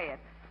to play it.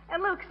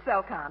 And Luke's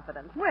so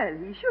confident. Well,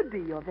 he should be.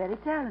 You're very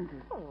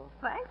talented. Oh,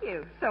 thank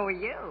you. So are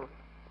you.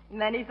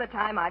 Many's the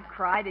time I've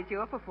cried at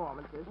your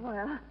performances.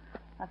 Well,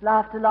 I've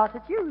laughed a lot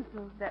at you,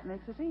 so that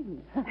makes us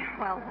even.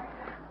 Well,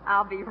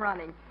 I'll be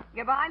running.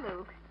 Goodbye,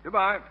 Luke.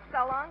 Goodbye. So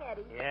long,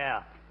 Eddie.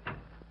 Yeah.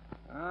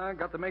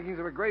 Got the makings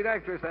of a great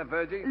actress, that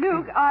Virgie.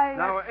 Luke,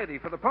 Now, Eddie,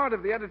 for the part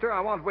of the editor,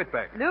 I want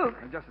Whitbeck. Luke.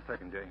 Just a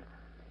second, Jane.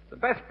 The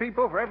best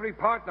people for every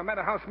part, no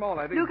matter how small,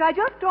 Eddie. Luke, I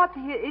just dropped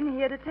in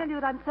here to tell you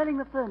that I'm selling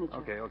the furniture.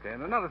 Okay.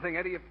 And another thing,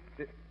 Eddie,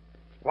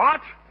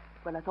 What?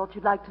 Well, I thought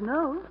you'd like to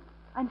know.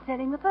 I'm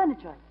selling the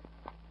furniture.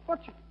 What?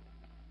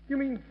 You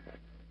mean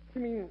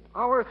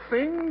our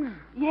things?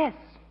 Yes.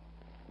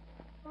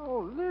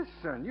 Oh,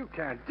 listen, you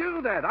can't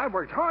do that. I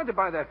worked hard to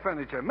buy that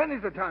furniture.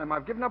 Many's the time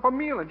I've given up a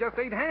meal and just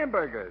ate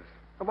hamburgers.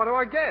 And what do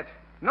I get?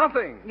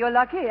 Nothing. You're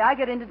lucky. I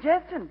get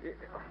indigestion.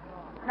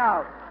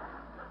 Now,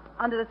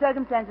 under the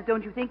circumstances,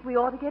 don't you think we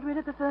ought to get rid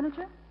of the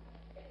furniture?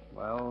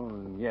 Well,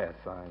 yes,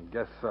 I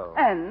guess so.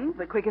 And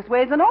the quickest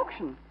way is an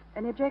auction.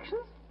 Any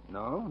objections?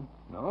 No,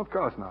 of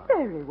course not.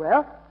 Very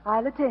well.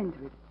 I'll attend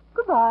to it.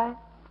 Goodbye.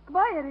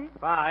 Goodbye, Eddie.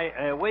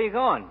 Bye. Where you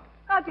going?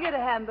 Out to get a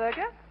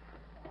hamburger.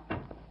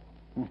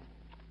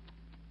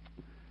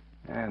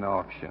 An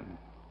auction.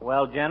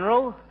 Well,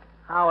 General,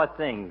 how are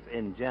things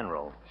in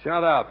general?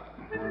 Shut up.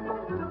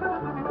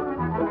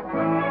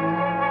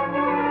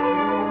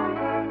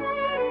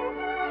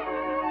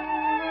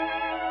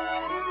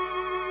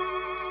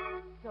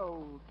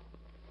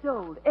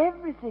 Sold.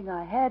 Everything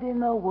I had in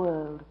the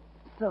world.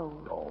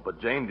 Sold. Oh, but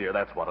Jane, dear,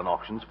 that's what an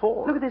auction's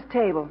for. Look at this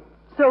table.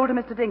 Sold to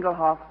Mr.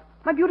 Dinglehoff.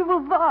 My beautiful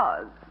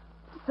vase.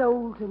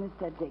 Sold to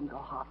Mr.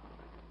 Dinglehoff.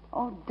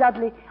 Oh,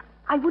 Dudley,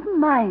 I wouldn't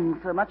mind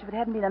so much if it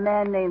hadn't been a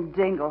man named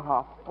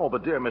Dinglehoff. Oh,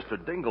 but dear, Mr.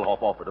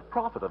 Dinglehoff offered a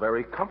profit, a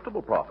very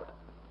comfortable profit.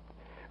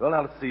 Well,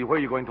 now let's see. Where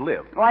are you going to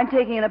live? Oh, I'm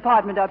taking an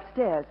apartment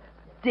upstairs.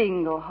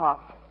 Dinglehoff.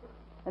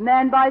 The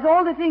man buys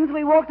all the things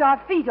we walked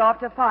our feet off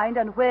to find,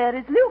 and where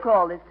is Luke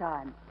all this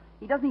time?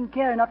 He doesn't even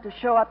care enough to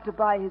show up to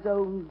buy his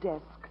own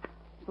desk.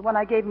 It's the one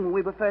I gave him when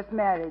we were first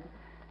married.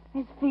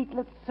 His feet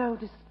looked so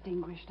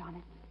distinguished on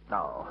it.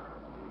 Now,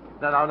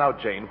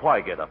 Jane,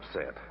 why get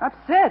upset?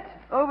 Upset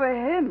over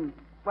him?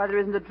 Why, there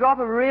isn't a drop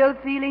of real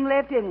feeling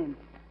left in him.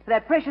 For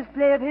that precious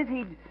play of his,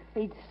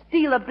 he'd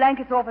steal the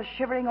blankets off a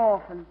shivering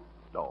orphan.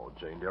 Oh,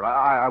 Jane, dear,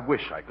 I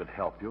wish I could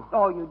help you.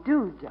 Oh, you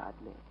do,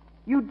 Dudley.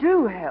 You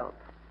do help.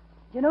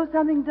 You know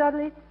something,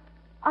 Dudley?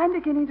 I'm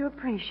beginning to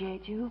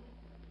appreciate you.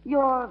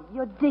 Your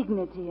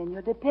dignity and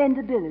your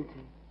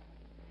dependability.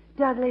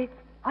 Dudley,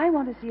 I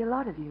want to see a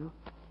lot of you.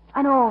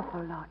 An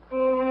awful lot.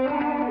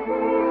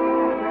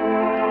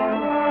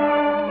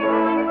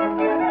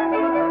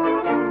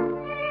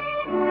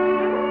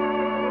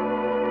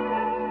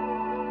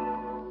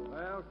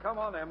 Well, come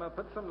on, Emma.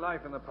 Put some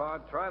life in the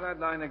part. Try that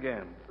line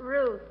again.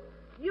 Ruth,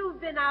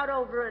 you've been out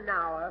over an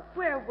hour.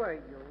 Where were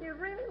you? You'd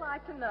really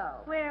like to know.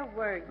 Where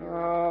were you?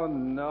 Oh,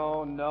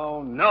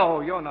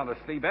 no. You're not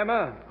asleep,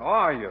 Emma.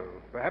 Are you?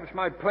 Perhaps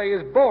my play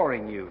is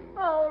boring you.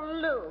 Oh,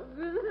 Luke.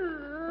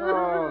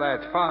 Oh,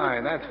 that's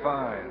fine.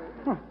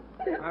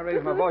 I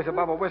raise my voice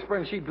above a whisper,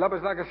 and she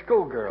blubbers like a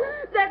schoolgirl.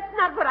 That's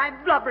not what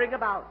I'm blubbering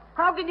about.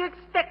 How can you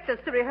expect us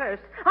to rehearse?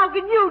 How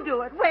can you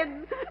do it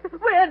when...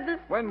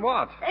 When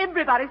what?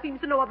 Everybody seems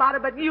to know about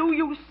it but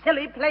you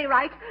silly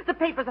playwright. The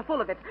papers are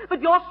full of it.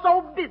 But you're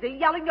so busy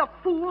yelling your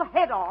fool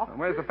head off. And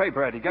where's the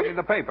paper, Eddie? Get me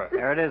the paper.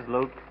 There it is,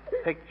 Luke.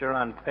 Picture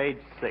on page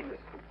 6.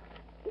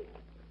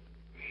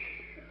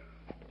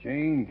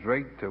 Jane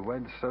Drake to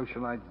wed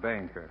socialite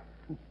banker.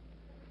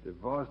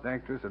 Divorced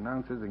actress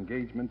announces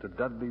engagement to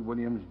Dudley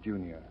Williams,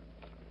 Jr.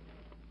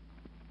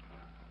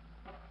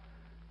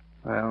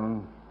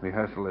 Well,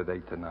 rehearsal at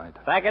 8 tonight.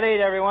 Back at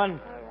 8, everyone.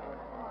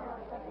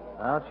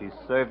 Well, she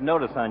served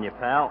notice on you,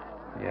 pal.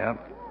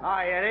 Yep.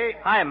 Hi, Eddie.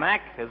 Hi,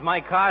 Mac. Has my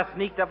car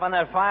sneaked up on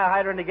that fire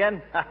hydrant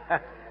again?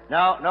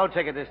 No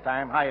ticket this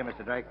time. Hiya,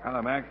 Mr. Drake.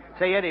 Hello, Mac.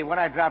 Say, Eddie, what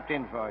I dropped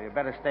in for, you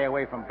better stay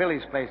away from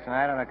Billy's place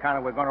tonight on account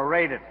of we're going to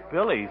raid it.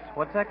 Billy's?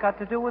 What's that got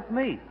to do with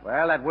me?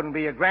 Well, that wouldn't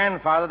be your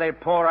grandfather. They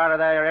pour out of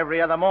there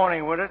every other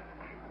morning, would it?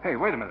 Hey,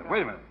 wait a minute.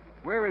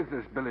 Where is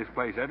this Billy's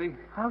place, Eddie?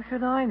 How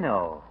should I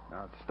know?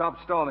 Now,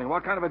 stop stalling.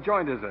 What kind of a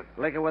joint is it?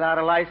 Liquor without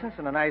a license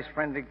and a nice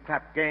friendly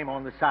crap game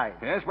on the side.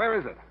 Yes, where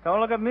is it?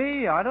 Don't look at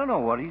me. I don't know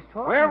what he's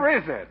talking Where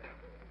is it?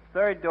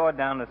 Third door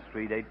down the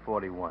street,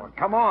 841. Well,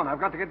 come on. I've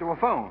got to get to a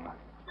phone.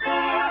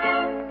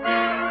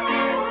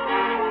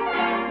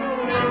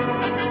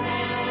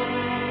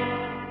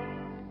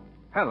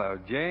 Hello,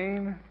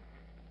 Jane.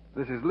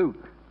 This is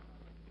Luke.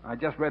 I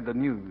just read the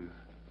news.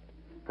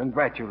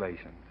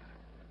 Congratulations.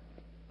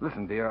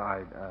 Listen, dear,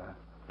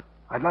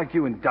 I'd like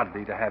you and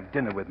Dudley to have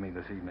dinner with me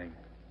this evening.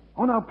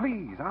 Oh, no,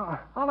 please.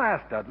 I'll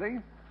ask Dudley.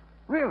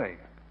 Really?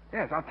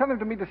 Yes, I'll tell him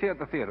to meet us here at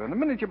the theater. And the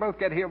minute you both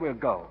get here, we'll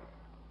go.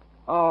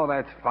 Oh,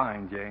 that's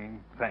fine,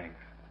 Jane. Thanks.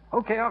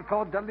 Okay, I'll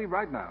call Dudley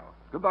right now.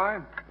 Goodbye.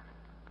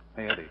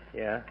 Hey, Eddie.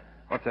 Yeah?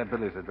 What's that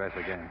Billy's address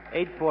again?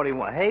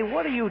 841. Hey,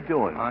 what are you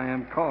doing? I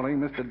am calling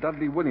Mr.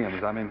 Dudley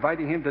Williams. I'm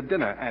inviting him to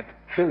dinner at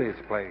Billy's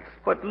place.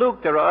 But,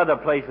 Luke, there are other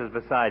places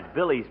besides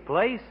Billy's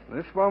place.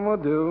 This one will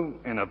do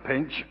in a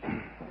pinch.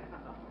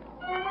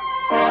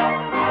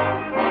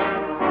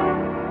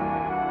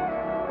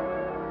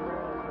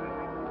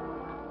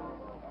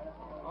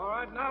 All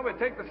right, now we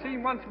take the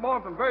scene once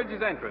more from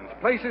Virgie's entrance.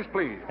 Places,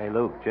 please. Hey,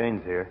 Luke,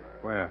 Jane's here.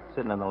 Where?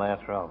 Sitting on the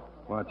last row.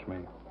 Watch me.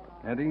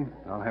 Eddie,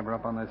 I'll have her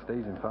up on that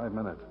stage in 5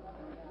 minutes.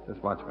 Just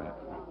watch me.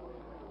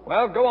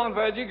 Well, go on,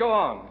 Virgie, go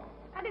on.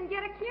 I didn't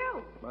get a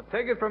cue. But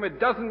take it from it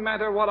doesn't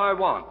matter what I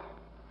want.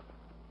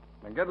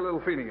 And get a little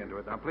feeling into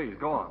it. Now, please,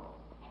 go on.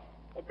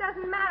 It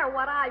doesn't matter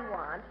what I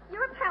want.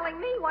 You're telling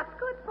me what's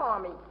good for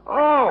me.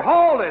 Oh,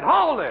 hold it,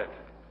 hold it.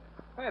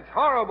 That's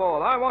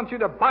horrible. I want you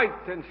to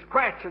bite and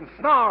scratch and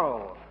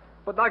snarl,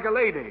 but like a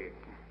lady.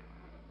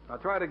 Now,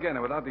 try it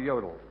again without the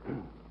yodel.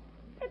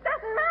 It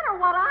doesn't matter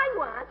what I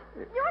want.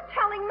 You're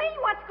telling me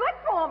what's good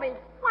for me.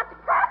 What's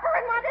proper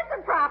and what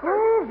isn't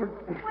proper.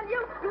 Well,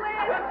 you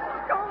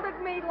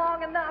scolded me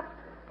long enough.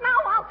 Now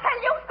I'll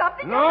tell you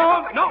something.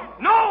 No!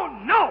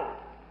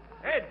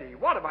 Eddie,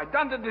 what have I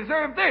done to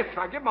deserve this?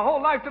 I give my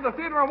whole life to the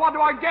theater, and what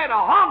do I get? A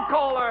honk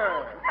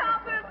caller!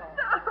 Stop it,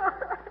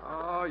 sir.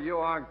 Oh, you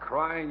aren't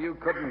crying. You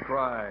couldn't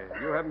cry.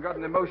 You haven't got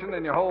an emotion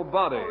in your whole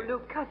body. Oh,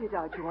 Luke, cut it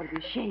out. You ought to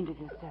be ashamed of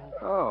yourself.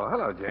 Oh,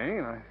 hello,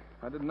 Jane.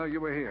 I didn't know you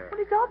were here. Well,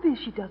 it's obvious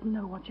she doesn't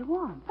know what you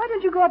want. Why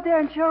don't you go up there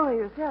and show her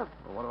yourself?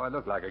 Well, what do I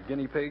look like, a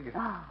guinea pig?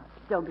 Ah,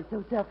 don't be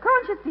so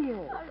self-conscious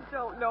here. I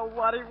don't know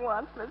what he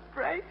wants, Miss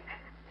Drake.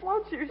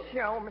 Won't you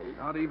show me?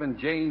 Not even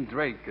Jane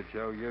Drake could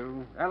show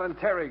you. Ellen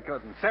Terry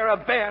couldn't. Sarah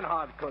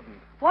Bernhardt couldn't.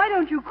 Why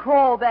don't you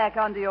crawl back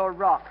under your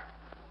rock?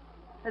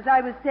 As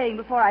I was saying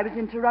before I was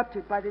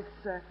interrupted by this...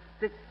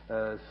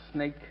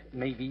 Snake,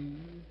 maybe?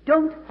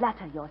 Don't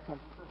flatter yourself.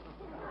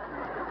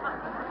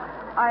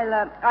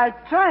 I'll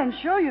try and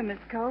show you, Miss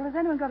Cole. Has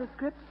anyone got a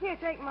script? Here,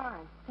 take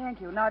mine. Thank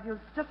you. Now, if you'll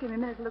just give me a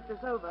minute to look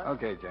this over.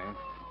 Okay, Jane.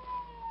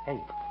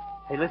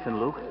 Hey, listen,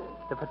 Luke.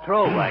 The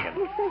patrol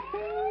wagon.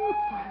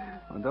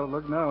 Well, don't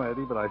look now,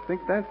 Eddie, but I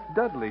think that's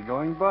Dudley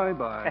going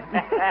bye-bye.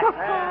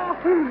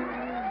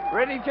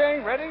 Ready,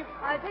 Jane? Ready?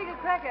 I'll take a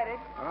crack at it.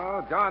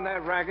 Oh, darn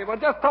that racket. Well,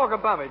 just talk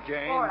above it,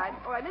 Jane. All right.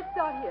 Let's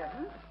start here.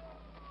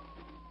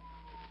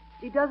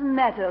 It doesn't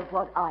matter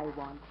what I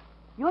want.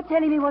 You're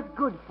telling me what's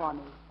good for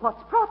me,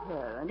 what's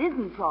proper and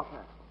isn't proper.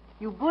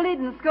 You bullied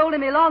and scolded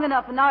me long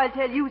enough, and now I'll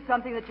tell you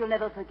something that you'll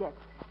never forget.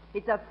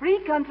 It's a free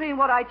country, and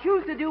what I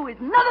choose to do is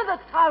none of the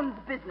town's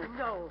business.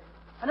 No.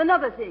 And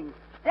another thing,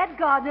 that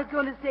gardener's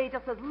going to stay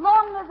just as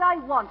long as I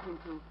want him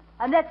to,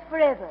 and that's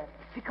forever,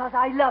 because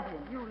I love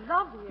him. You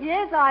love him?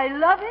 Yes, I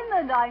love him,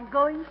 and I'm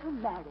going to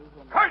marry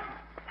him. Curtain!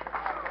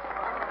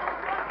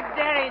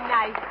 Very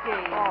nice,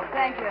 Jane. Oh,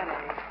 thank you, Emily.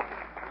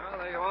 Well,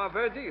 there you are,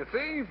 Virgie, you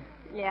see?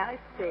 Yeah, I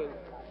see.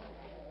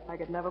 I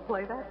could never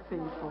play that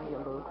scene for you,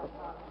 Luke, but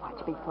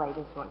watch me play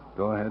this one.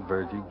 Go ahead,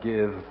 Virgie,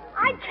 give.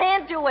 I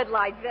can't do it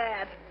like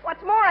that.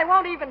 What's more, I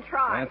won't even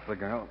try. That's the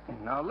girl.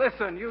 Now,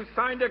 listen, you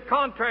signed a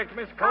contract,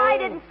 Miss Cole. I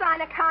didn't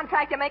sign a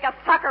contract to make a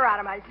sucker out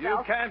of myself.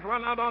 You can't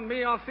run out on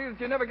me. I'll see that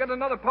you never get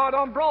another part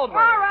on Broadway.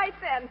 All right,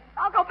 then.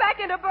 I'll go back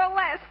into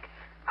burlesque.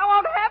 I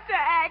won't have to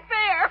act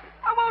there.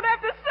 I won't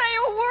have to say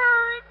a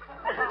word.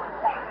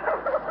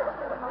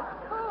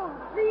 Oh,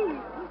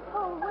 please.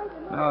 Oh, wait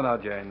a minute. No,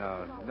 Jane,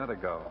 no. Let her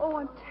go. Oh,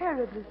 I'm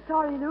terribly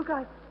sorry, Luke.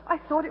 I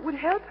thought it would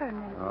help her,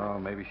 maybe. Oh,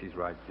 maybe she's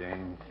right,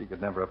 Jane. She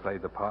could never have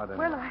played the part.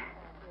 Well,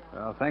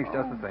 Well, thanks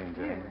just the same,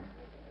 Jane.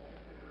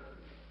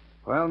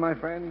 Well, my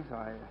friends,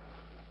 I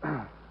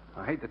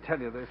hate to tell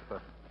you this,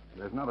 but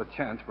there's not a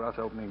chance for us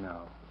opening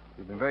now.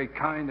 You've been very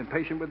kind and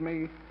patient with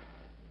me,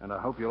 and I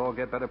hope you'll all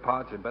get better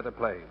parts and better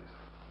plays.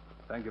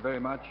 Thank you very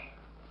much.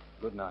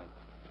 Good night.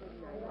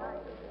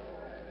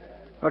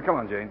 Well, come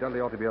on, Jane. Dudley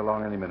ought to be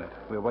along any minute.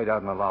 We'll wait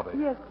out in the lobby.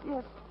 Yes.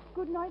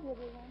 Good night,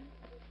 everyone.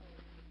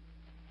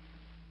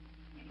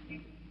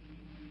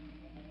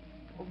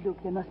 Oh, Luke,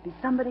 there must be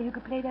somebody who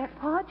could play that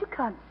part. You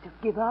can't just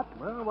give up.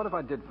 Well, what if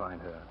I did find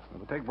her? It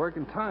would take work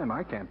and time.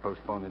 I can't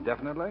postpone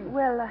indefinitely.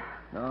 Well,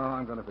 No,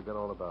 I'm going to forget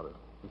all about it.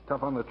 It's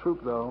tough on the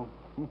troupe, though.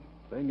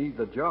 They need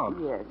the job.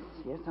 Yes,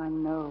 I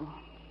know.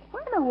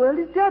 Where in the world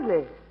is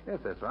Dudley? Yes,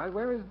 that's right.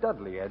 Where is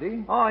Dudley,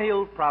 Eddie? Oh,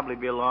 he'll probably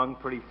be along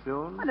pretty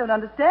soon. I don't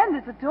understand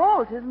this at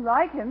all. It isn't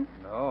like him.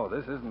 No,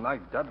 this isn't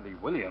like Dudley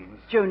Williams.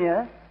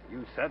 Junior.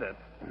 You said it.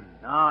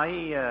 No,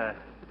 he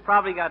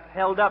probably got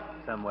held up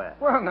somewhere.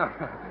 Well,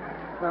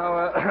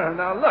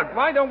 now, look,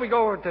 why don't we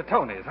go over to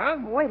Tony's, huh?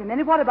 Wait a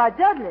minute. What about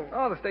Dudley?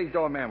 Oh, the stage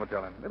door man will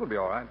tell him. It'll be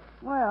all right.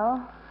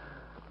 Well,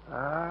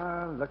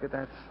 Look at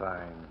that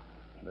sign.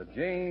 The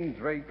Jane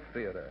Drake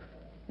Theater.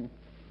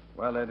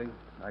 Well, Eddie,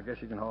 I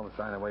guess you can haul the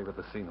sign away with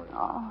the scenery.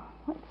 Oh,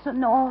 it's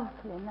an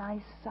awfully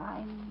nice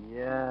sign.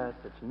 Yes,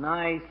 it's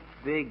nice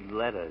big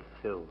letters,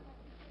 too.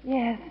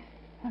 Yes.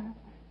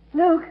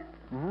 Luke.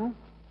 Hmm?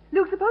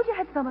 Luke, suppose you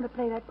had someone to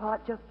play that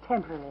part just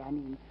temporarily, I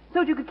mean. So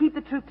that you could keep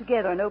the troupe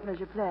together and open as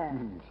you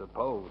planned.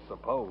 Suppose.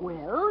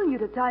 Well,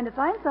 you'd have time to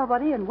find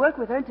somebody and work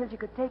with her until you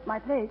could take my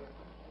place.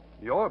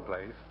 Your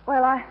place?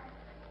 Well, I...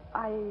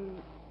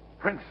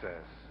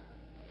 Princess,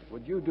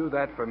 would you do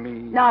that for me?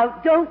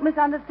 Now, don't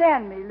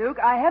misunderstand me, Luke.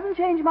 I haven't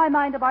changed my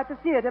mind about the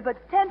theater,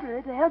 but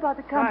temporarily to help out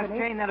the company...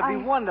 Gosh, Jane, that'd be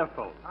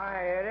wonderful.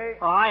 Hi, Eddie.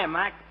 Oh, hiya,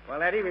 Mac.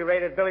 Well, Eddie, we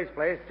raided Billy's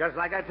place, just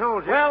like I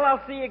told you. Well,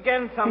 I'll see you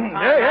again sometime.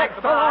 Mac.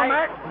 Mac. So long,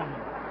 Bye. Mac.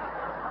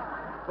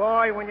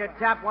 Boy, when you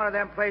tap one of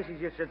them places,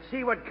 you should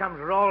see what comes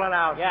rolling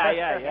out.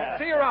 Yeah.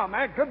 See you around,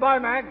 Mac. Goodbye,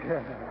 Mac.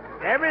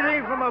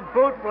 Everything from a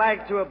boot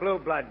black to a blue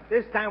blood.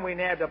 This time we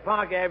nabbed a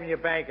Park Avenue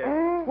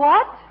banker.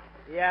 What?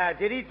 Yeah,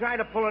 did he try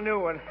to pull a new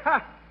one?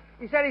 Ha!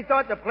 He said he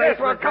thought the place Yes,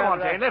 well, was... come on,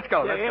 Jane. Let's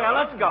go. Let's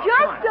go.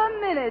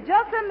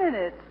 Just a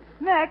minute.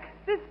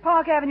 Mac, this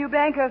Park Avenue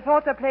banker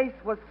thought the place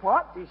was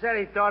what? He said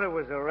he thought it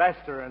was a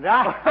restaurant.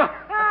 How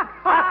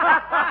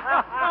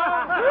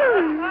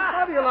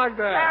do you like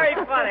that? Very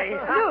funny.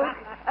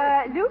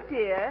 Luke,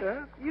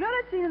 dear. You know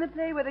that scene in the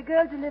play where the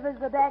girl delivers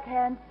the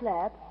backhand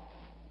slap?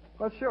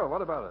 Well, sure.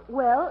 What about it?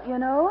 Well, you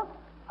know,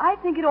 I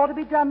think it ought to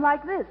be done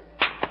like this.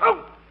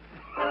 Oh!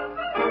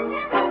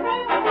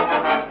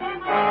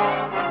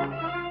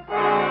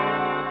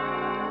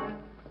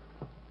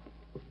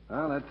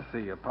 Well, let's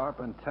see.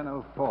 Apartment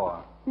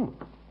 1004. It's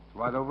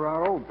right over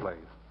our old place.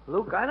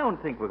 Luke, I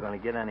don't think we're going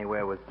to get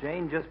anywhere with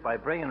Jane just by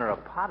bringing her a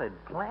potted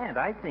plant.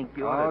 I think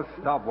you ought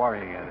to... Stop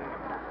worrying, Eddie.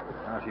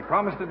 Now, she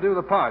promised to do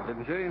the part,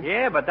 didn't she?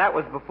 Yeah, but that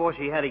was before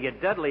she had to get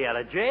Dudley out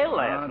of jail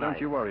last night. Don't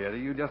you worry, Eddie.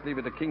 You just leave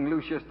it to King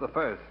Lucius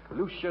I.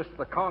 Lucius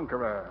the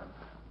Conqueror.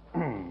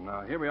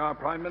 Now, here we are,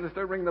 Prime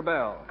Minister. Ring the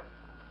bell.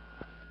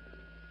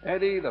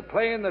 Eddie, the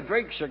play in the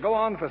Drake shall go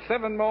on for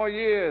 7 more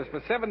years.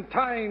 For 7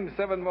 times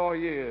 7 more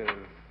years.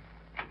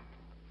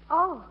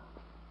 Oh,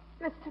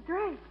 Mr.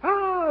 Drake.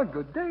 Ah,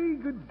 good day,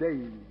 good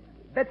day.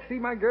 Betsy,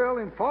 my girl,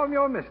 inform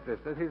your mistress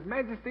that His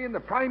Majesty and the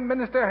Prime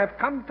Minister have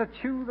come to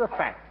chew the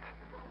fat.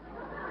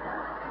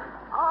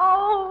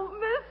 Oh,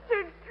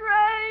 Mr.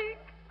 Drake.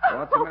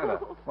 What's the matter?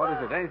 What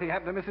is it? Anything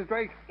happened to Mrs.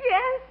 Drake?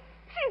 Yes,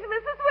 she's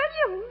Mrs.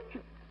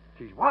 Williams.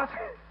 She's what?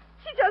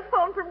 She just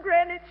phoned from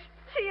Greenwich.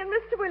 She and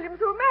Mr. Williams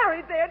were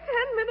married there 10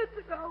 minutes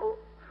ago.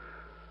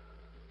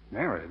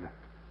 Married?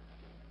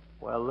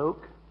 Well,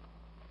 Luke,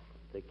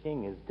 the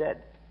king is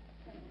dead.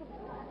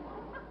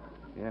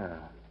 Yeah.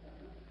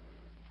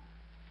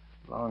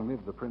 Long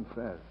live the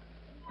princess.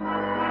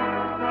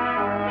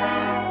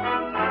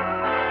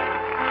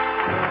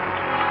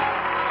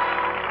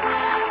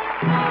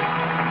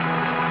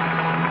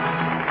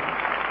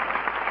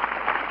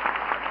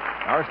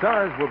 Our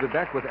stars will be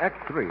back with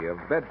Act 3 of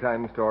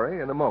Bedtime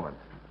Story in a moment.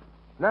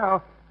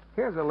 Now,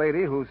 here's a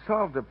lady who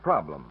solved a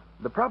problem.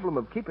 The problem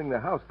of keeping the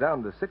house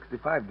down to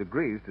 65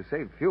 degrees to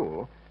save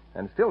fuel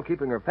and still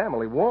keeping her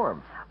family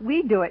warm.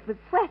 We do it with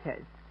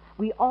sweaters.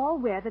 We all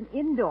wear them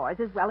indoors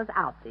as well as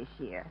out this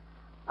year.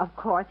 Of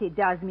course, it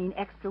does mean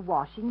extra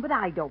washing, but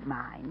I don't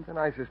mind. And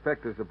I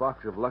suspect there's a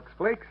box of Lux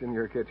Flakes in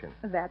your kitchen.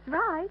 That's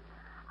right.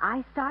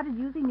 I started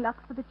using Lux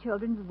for the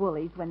children's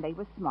woolies when they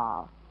were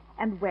small.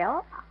 And,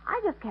 well, I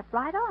just kept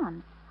right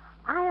on.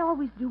 I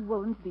always do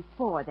woolens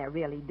before they're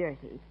really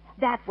dirty.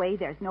 That way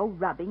there's no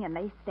rubbing and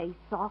they stay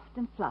soft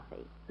and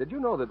fluffy. Did you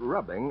know that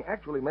rubbing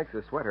actually makes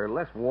a sweater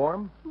less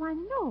warm? Why,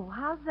 no.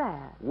 How's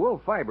that?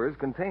 Wool fibers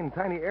contain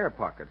tiny air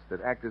pockets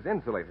that act as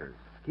insulators,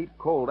 keep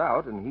cold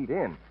out and heat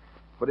in.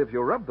 But if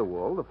you rub the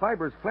wool, the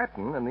fibers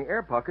flatten and the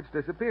air pockets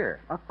disappear.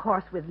 Of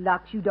course, with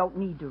Lux, you don't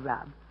need to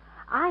rub.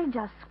 I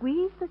just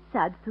squeeze the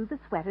suds through the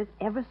sweaters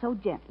ever so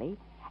gently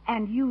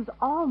and use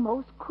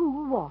almost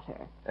cool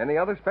water. Any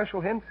other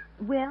special hints?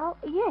 Well,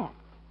 yes.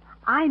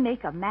 I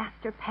make a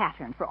master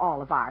pattern for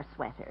all of our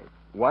sweaters.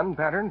 One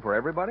pattern for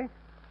everybody?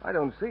 I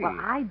don't see. Well,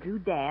 I drew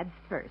Dad's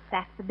first.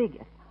 That's the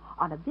biggest.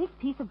 On a big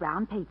piece of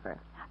brown paper.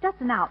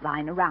 Just an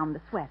outline around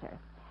the sweater.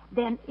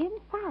 Then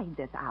inside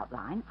this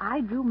outline,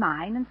 I drew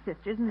mine and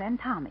sister's and then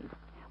Tommy's.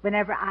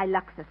 Whenever I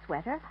lux a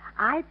sweater,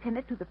 I pin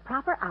it to the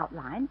proper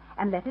outline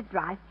and let it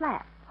dry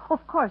flat.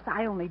 Of course,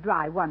 I only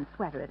dry one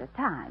sweater at a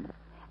time.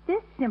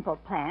 This simple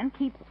plan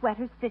keeps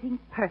sweaters fitting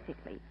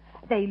perfectly.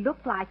 They look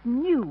like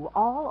new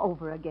all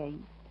over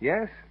again.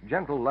 Yes,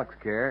 gentle Lux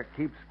Care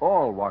keeps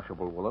all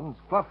washable woolens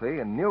fluffy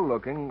and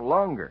new-looking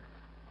longer.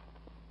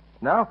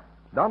 Now,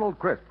 Donald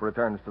Crisp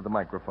returns to the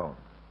microphone.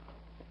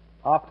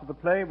 After the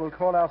play, we'll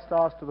call our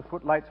stars to the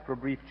footlights for a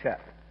brief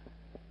chat.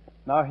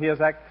 Now here's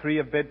Act 3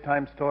 of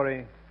Bedtime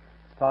Story,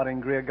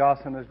 starring Greer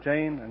Garson as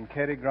Jane and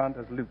Cary Grant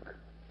as Luke.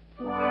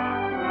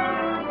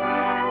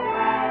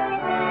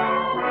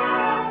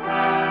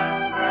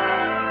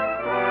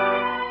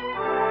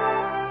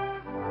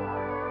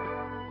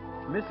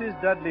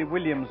 Mrs. Dudley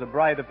Williams, a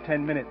bride of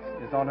 10 minutes,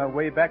 is on her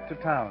way back to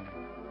town.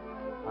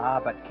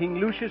 But King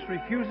Lucius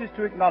refuses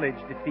to acknowledge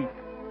defeat.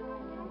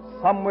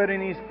 Somewhere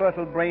in his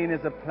fertile brain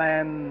is a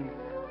plan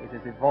It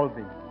is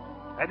evolving.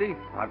 Eddie,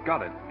 I've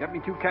got it. Get me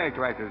 2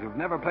 character actors who've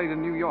never played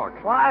in New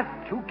York. What?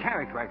 2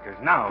 character actors.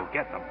 Now,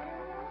 get them.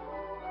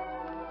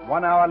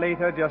 1 hour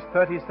later, just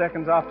 30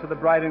 seconds after the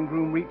bride and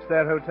groom reach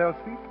their hotel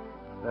suite,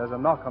 there's a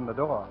knock on the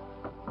door.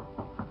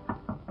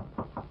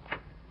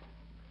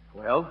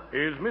 Well?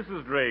 Is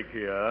Mrs. Drake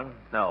here?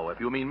 No, if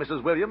you mean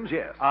Mrs. Williams,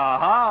 yes.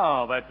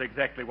 Aha, that's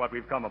exactly what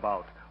we've come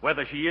about.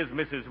 Whether she is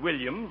Mrs.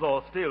 Williams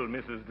or still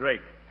Mrs.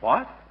 Drake.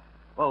 What?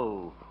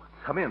 Oh,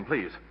 come in,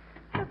 please.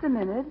 Just a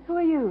minute. Who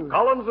are you?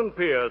 Collins and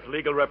Pierce,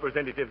 legal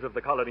representatives of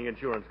the Colony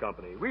Insurance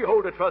Company. We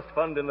hold a trust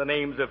fund in the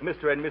names of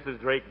Mr. and Mrs.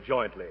 Drake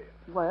jointly.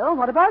 Well,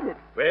 what about it?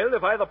 Well,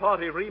 if either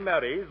party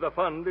remarries, the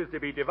fund is to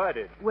be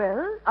divided.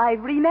 Well,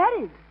 I've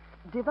remarried.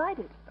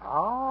 Divided.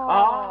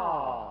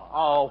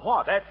 Oh,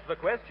 what? That's the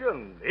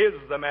question. Is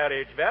the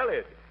marriage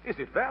valid? Is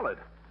it valid?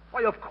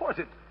 Why, of course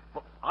it...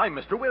 Well, I'm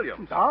Mr.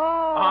 Williams.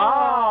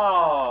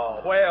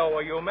 Where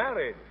were you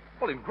married?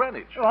 Well, in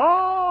Greenwich. Did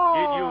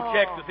you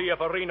check to see if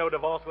a Reno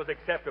divorce was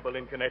acceptable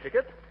in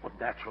Connecticut? Well,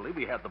 naturally,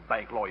 we had the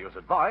bank lawyer's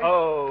advice.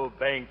 Oh,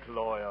 bank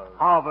lawyers.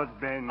 Harvard,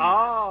 Ben.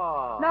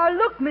 Now,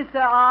 look, Mr.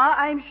 R.,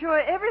 I'm sure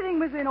everything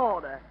was in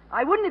order.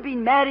 I wouldn't have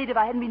been married if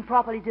I hadn't been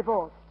properly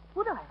divorced,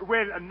 would I?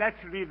 Well,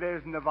 naturally,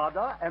 there's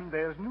Nevada and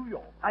there's New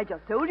York. I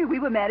just told you we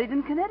were married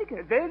in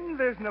Connecticut. Then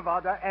there's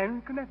Nevada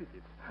and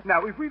Connecticut.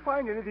 Now, if we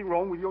find anything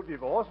wrong with your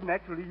divorce,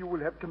 naturally you will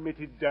have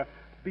committed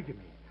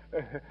bigamy.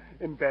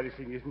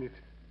 Embarrassing, isn't it?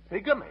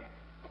 Bigamy?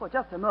 For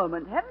just a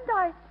moment. Haven't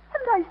I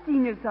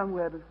seen you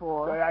somewhere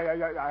before?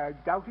 I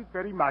doubt it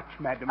very much,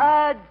 madam.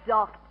 A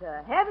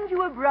doctor. Haven't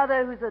you a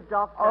brother who's a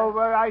doctor? Oh,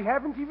 well, I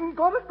haven't even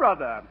got a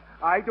brother.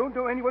 I don't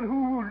know anyone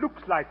who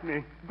looks like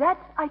me. That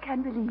I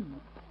can believe.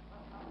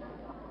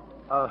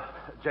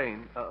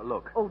 Jane,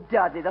 look. Oh,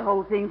 Dudley, the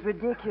whole thing's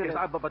ridiculous.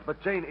 Yes,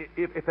 but Jane,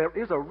 if there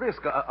is a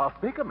risk of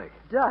bigamy...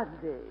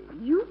 Dudley,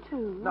 you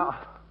too.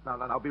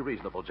 Now, be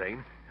reasonable,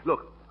 Jane.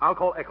 Look, I'll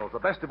call Eccles, the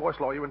best divorce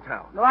lawyer in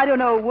town. No, I don't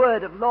know a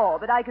word of law,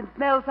 but I can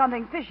smell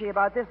something fishy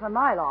about this on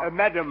my law.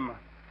 Madam,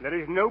 there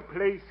is no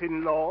place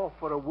in law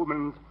for a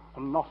woman's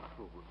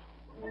nostrils.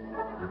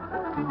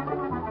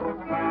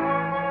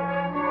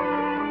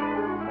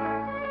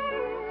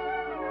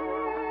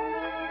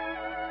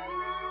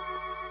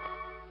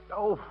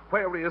 Oh,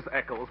 where is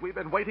Eccles? We've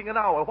been waiting an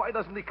hour. Why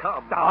doesn't he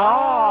come?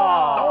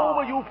 Oh,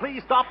 will you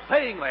please stop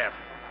saying that?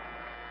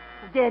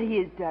 There he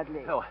is,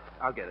 Dudley. Oh,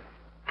 I'll get it.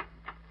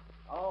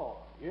 Oh,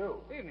 you.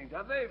 Evening,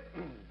 Dudley.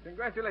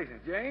 Congratulations,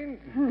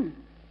 Jane.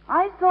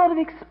 I sort of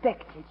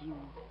expected you.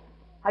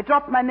 I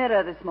dropped my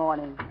mirror this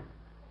morning.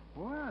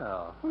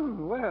 Well,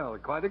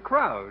 quite a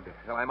crowd.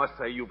 Well, I must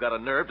say you've got a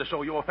nerve to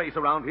show your face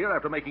around here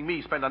after making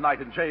me spend a night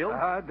in jail.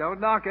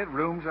 Don't knock it.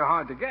 Rooms are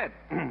hard to get.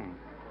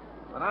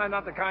 But I'm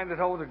not the kind that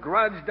holds a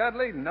grudge,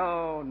 Dudley.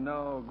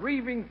 No.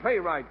 Grieving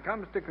playwright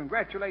comes to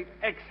congratulate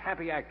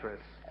ex-happy actress.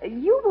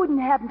 You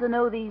wouldn't happen to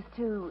know these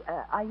two,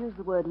 I use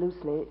the word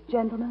loosely,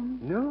 gentlemen?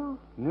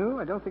 No,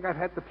 I don't think I've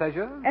had the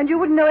pleasure. And you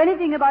wouldn't know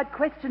anything about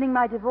questioning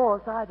my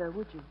divorce either,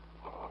 would you?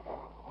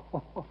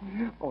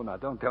 Oh, now,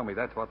 don't tell me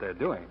that's what they're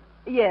doing.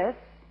 Yes.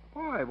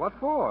 Why, what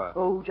for?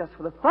 Oh, just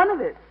for the fun of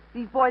it.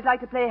 These boys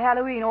like to play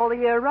Halloween all the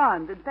year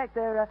round. In fact,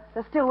 they're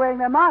still wearing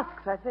their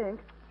masks, I think.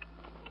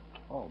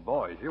 Oh,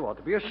 boys, you ought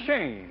to be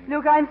ashamed.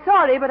 Look, I'm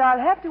sorry, but I'll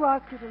have to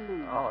ask you to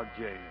leave. Oh,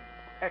 Jane.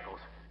 Eccles.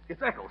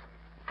 It's Eccles.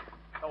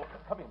 Oh,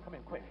 come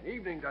in, quick.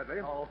 Evening, Dudley.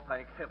 Oh,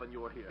 thank heaven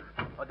you're here.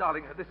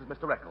 Darling, this is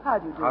Mr. Eccles. How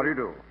do you do? How do you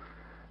do?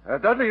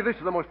 Dudley, this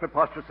is the most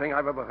preposterous thing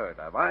I've ever heard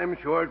of. I'm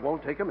sure it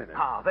won't take a minute.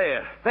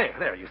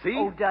 There, you see?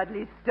 Oh,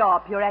 Dudley,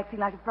 stop. You're acting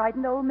like a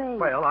frightened old maid.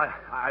 Well,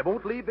 I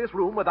won't leave this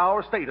room with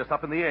our status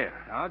up in the air.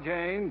 Now,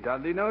 Jane,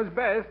 Dudley knows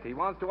best. He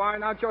wants to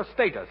iron out your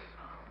status.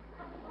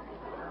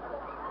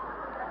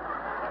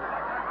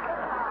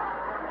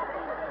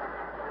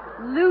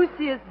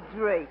 Lucius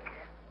Drake,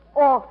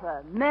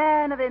 author,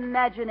 man of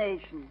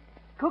imagination,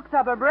 cooks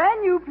up a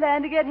brand new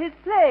plan to get his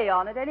play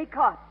on at any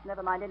cost.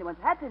 Never mind anyone's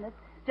happiness.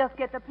 Just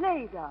get the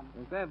play done.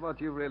 Is that what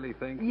you really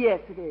think? Yes,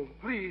 it is.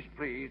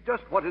 Please,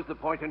 just what is the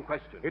point in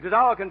question? It is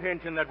our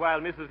contention that while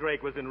Mrs.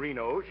 Drake was in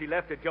Reno, she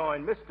left to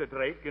join Mr.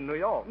 Drake in New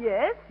York.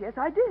 Yes,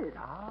 I did.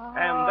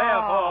 And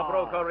therefore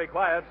broke her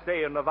required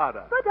stay in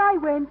Nevada. But I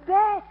went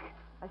back.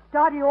 I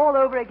started all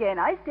over again.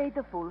 I stayed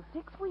the full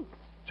 6 weeks.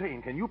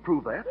 Jane, can you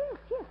prove that?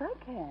 Yes, I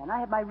can. I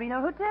have my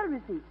Reno hotel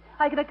receipts.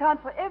 I can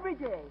account for every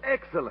day.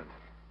 Excellent.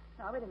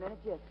 Now, wait a minute.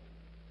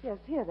 Yes,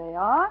 here they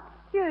are.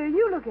 Here,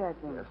 you look at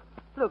them. Yes.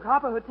 Look,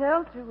 Harper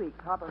Hotel, 2 weeks.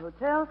 Harper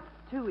Hotel,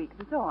 2 weeks,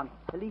 and so on.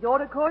 Elite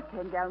Order Court,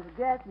 10 gallons of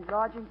gas and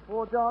lodging,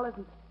 $4,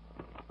 and...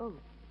 Oh.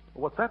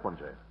 What's that one,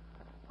 Jane?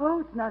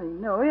 Oh, it's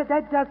nothing. No,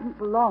 that doesn't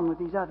belong with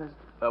these others.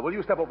 Will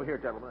you step over here,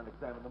 gentlemen, and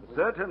examine them?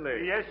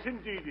 Certainly. Yes,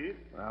 indeed.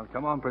 Well,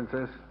 come on,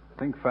 Princess.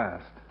 Think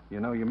fast. You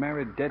know, you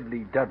married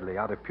Deadly Dudley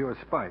out of pure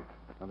spite.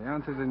 Now, the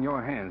answer's in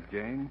your hands,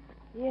 Jane.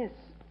 Yes,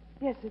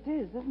 it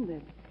is, isn't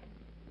it?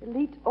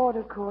 Elite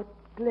Order Court,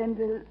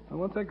 Glenville. Well,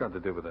 what's that got to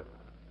do with it?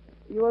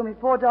 You owe me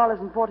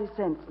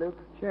 $4.40, Luke.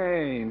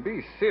 Jane,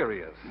 be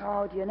serious.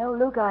 Oh, do you know,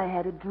 Luke, I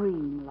had a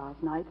dream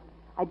last night.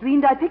 I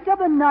dreamed I picked up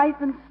a knife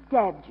and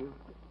stabbed you.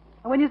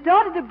 And when you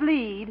started to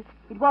bleed,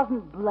 it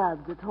wasn't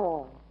blood at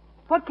all.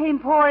 What came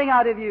pouring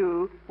out of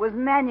you was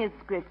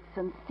manuscripts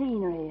and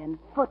scenery and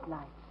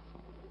footlights.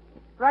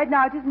 Right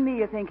now, it isn't me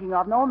you're thinking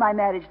of, nor my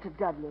marriage to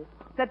Dudley.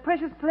 That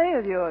precious play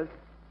of yours.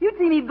 You'd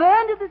see me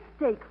burned at the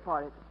stake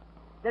for it.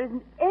 There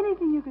isn't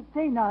anything you could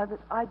say now that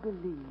I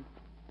believe.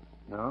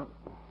 No,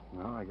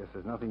 I guess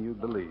there's nothing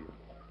you'd believe.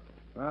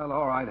 Well,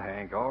 all right,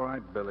 Hank. All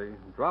right, Billy.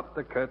 Drop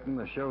the curtain.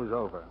 The show's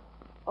over.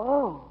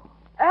 Oh,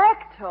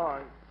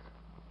 actors.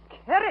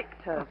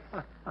 Characters.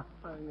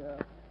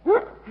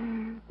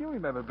 You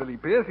remember Billy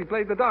Pierce? He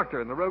played the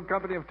doctor in the road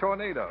company of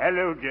Tornado.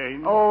 Hello,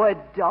 Jane. Oh, a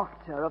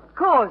doctor. Of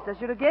course. I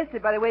should have guessed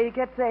it by the way you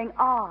kept saying,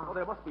 ah. Well,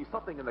 there must be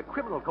something in the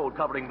criminal code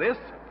covering this.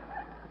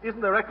 Isn't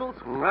there, Eccles?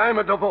 I'm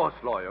a divorce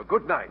lawyer.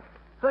 Good night.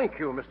 Thank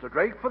you, Mr.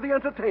 Drake, for the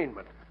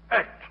entertainment.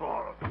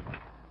 Actor.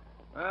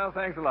 Well,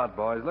 thanks a lot,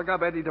 boys. Look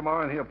up Eddie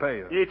tomorrow and he'll pay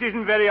you. It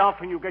isn't very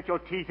often you get your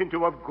teeth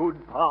into a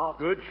good part.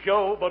 Good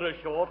show, but a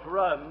short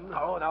run.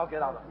 Oh, now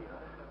get out of here.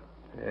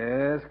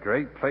 Yes,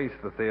 great place,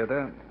 the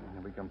theater.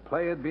 We can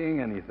play at being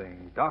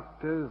anything.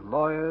 Doctors,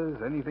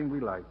 lawyers, anything we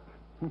like.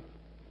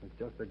 It's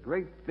just a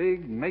great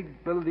big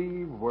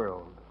make-believe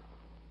world.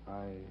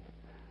 I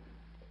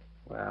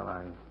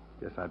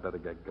guess I'd better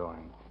get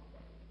going.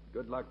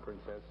 Good luck,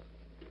 Princess.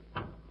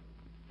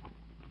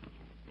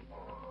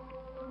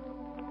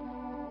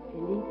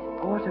 Elite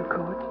Auto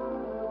Court,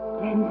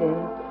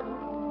 Glendale,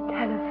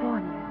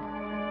 California.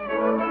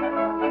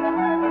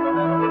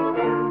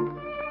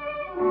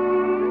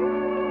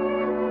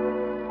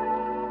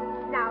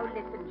 Now,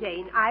 listen,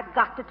 Jane, I've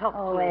got to talk to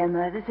you. Oh,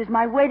 Emma, this is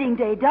my wedding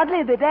day. Dudley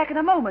will be back in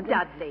a moment.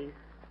 Dudley,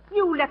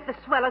 you left the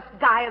swellest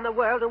guy in the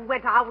world and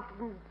went out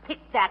and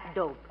picked that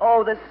dope.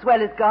 Oh, the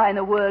swellest guy in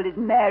the world is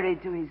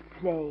married to his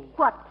play.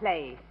 What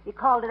play? He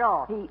called it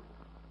off. He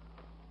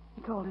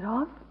called it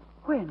off?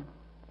 When?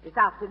 This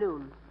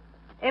afternoon.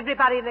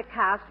 Everybody in the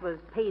cast was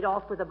paid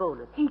off with a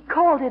bonus. He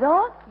called it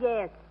off?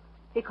 Yes,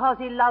 because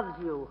he loves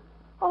you.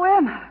 Oh,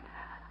 Emma.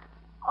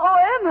 Oh,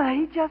 Emma,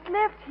 he just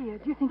left here.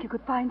 Do you think you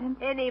could find him?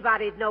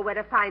 Anybody'd know where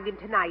to find him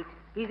tonight.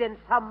 He's in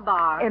some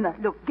bar. Emma,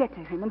 look, get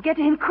to him, and get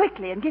to him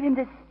quickly, and give him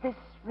this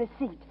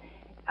receipt.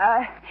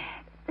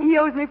 He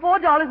owes me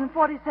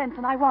 $4.40,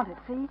 and I want it,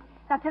 see?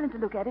 Now tell him to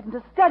look at it and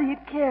to study it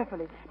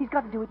carefully. He's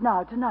got to do it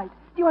now, tonight.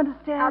 Do you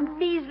understand? A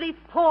measly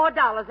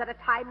 $4 at a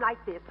time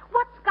like this.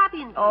 What's got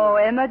into Oh,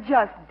 you? Emma,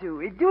 just do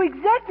it. Do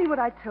exactly what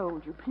I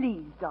told you.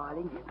 Please,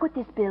 darling. Put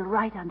this bill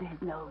right under his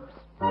nose.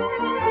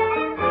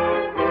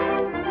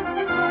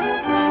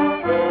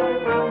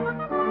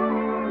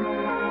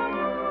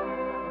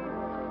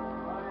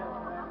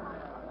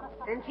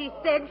 And she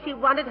said she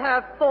wanted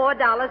her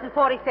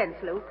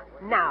 $4.40, Luke.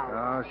 Now.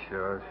 Oh,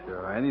 sure.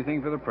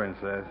 Anything for the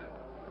princess.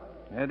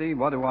 Eddie,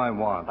 what do I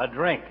want? A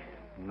drink.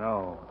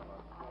 No.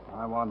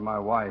 I want my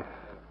wife.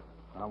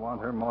 I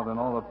want her more than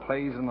all the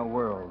plays in the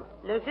world.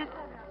 Lucius,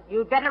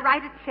 you'd better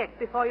write a check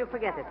before you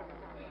forget it.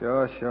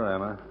 Sure,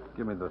 Emma.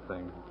 Give me the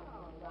thing.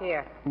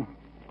 Here.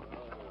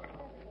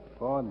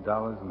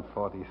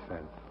 $4.40.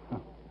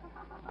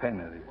 Pen,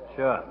 Eddie.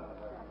 Sure.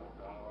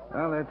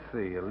 Well, let's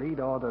see. Elite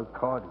Auto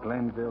Court,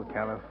 Glenville,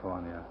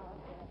 California.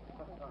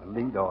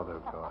 Elite Auto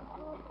Court.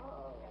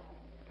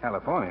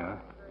 California?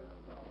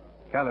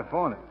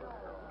 California?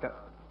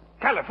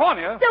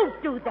 California?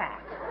 Don't do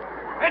that.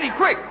 Eddie,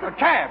 quick! A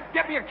cab!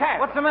 Get me a cab!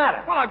 What's the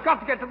matter? Well, I've got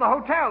to get to the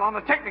hotel. On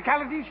the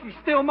technicalities, she's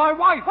still my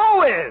wife.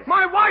 Who is?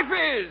 My wife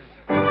is!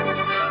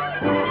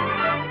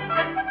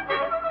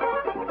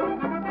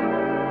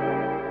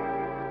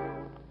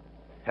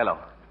 Hello.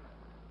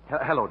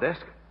 Hello,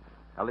 desk.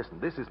 Now, listen,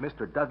 this is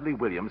Mr. Dudley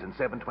Williams in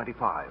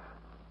 725.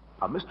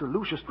 Mr.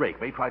 Lucius Drake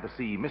may try to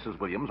see Mrs.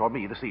 Williams or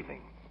me this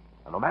evening.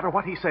 And no matter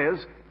what he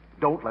says,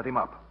 don't let him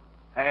up.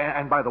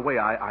 And by the way,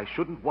 I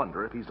shouldn't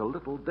wonder if he's a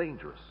little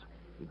dangerous.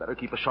 You'd better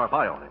keep a sharp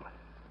eye on him.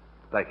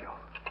 Thank you.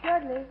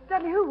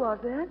 Dudley, who was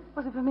it?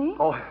 Was it for me?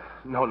 Oh,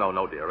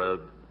 no, dear.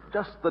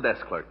 Just the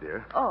desk clerk,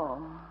 dear.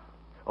 Oh.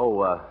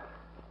 Oh,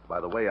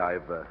 by the way,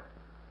 I've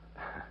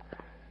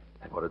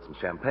ordered some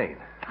champagne.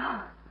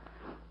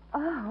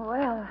 Oh,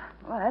 well,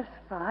 that's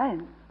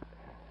fine.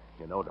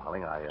 You know,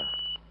 darling, I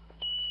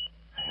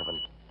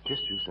haven't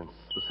kissed you since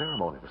the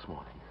ceremony this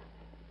morning.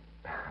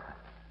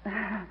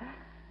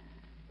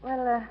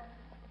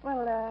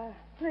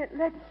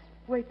 Let's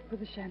wait for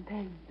the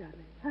champagne,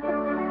 Dudley.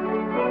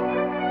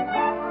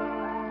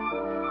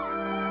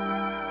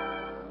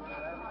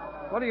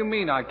 What do you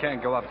mean I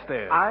can't go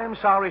upstairs? I'm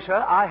sorry, sir.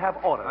 I have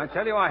orders. I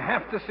tell you, I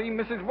have to see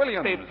Mrs.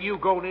 Williams. If you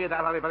go near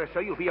that elevator,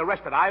 sir, you'll be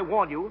arrested. I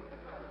warn you.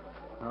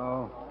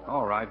 Oh,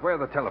 all right. Where are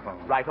the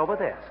telephones? Right over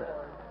there, sir.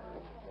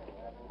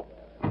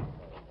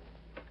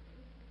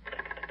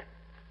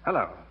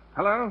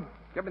 Hello?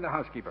 Get me the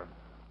housekeeper.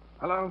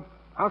 Hello?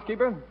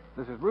 Housekeeper?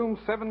 This is room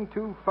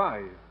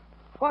 725.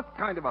 What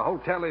kind of a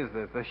hotel is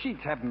this? The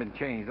sheets haven't been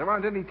changed. There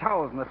aren't any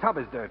towels and the tub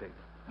is dirty.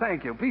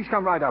 Thank you. Please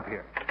come right up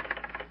here.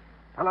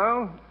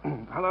 Hello?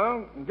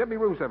 Hello? Get me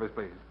room service,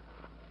 please.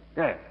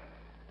 Yes.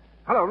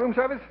 Hello, room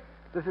service?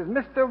 This is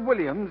Mr.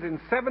 Williams in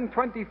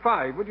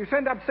 725. Would you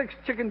send up 6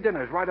 chicken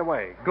dinners right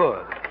away?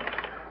 Good.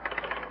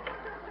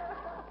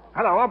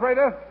 Hello,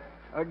 operator.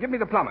 Give me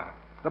the plumber.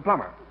 The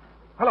plumber.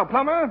 Hello,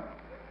 plumber.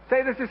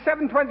 Say, this is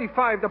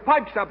 725. The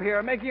pipe's up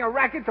here making a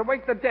racket to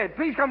wake the dead.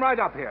 Please come right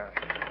up here.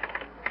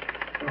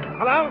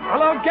 Hello?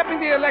 Hello? Get me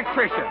the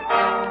electrician.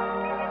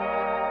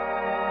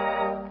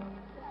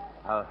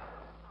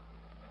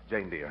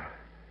 Jane, dear.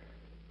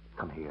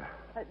 Come here.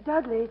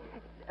 Dudley,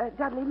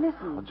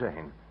 listen. Oh,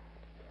 Jane.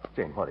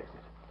 Jane, what is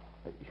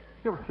it?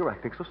 You're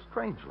acting so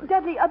strangely.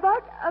 Dudley,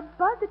 about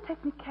the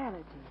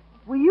technicality.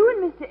 Were you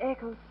and Mr.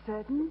 Eccles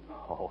certain?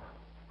 Oh,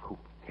 who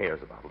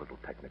cares about a little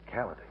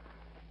technicality?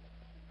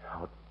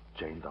 Oh,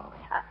 Jane, darling.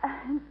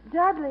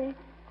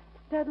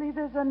 Dudley,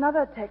 there's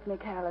another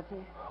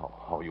technicality.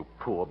 Oh, you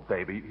poor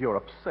baby. You're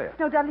upset.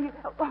 No, Dudley,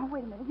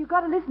 wait a minute. You've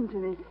got to listen to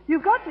me.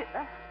 You've got to...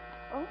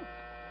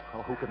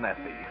 Oh, who can that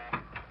be?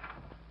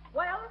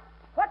 Well,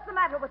 what's the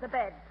matter with the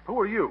bed? Who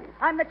are you?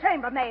 I'm the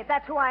chambermaid.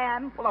 That's who I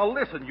am. Well, now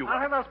listen, you... I'll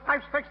have those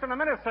pipes fixed in a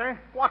minute, sir.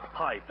 What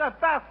pipe? The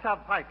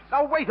bathtub pipes.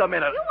 Now, wait a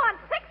minute. You want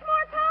 6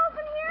 more towels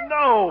in here?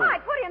 No. I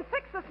put in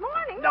 6 this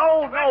morning.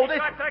 No,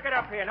 this... Take it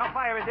up here. No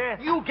fire is here.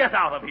 You get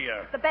out of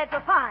here. The beds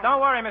are fine.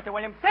 Don't worry, Mr.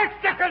 Williams. 6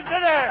 chickens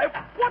dinner.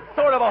 What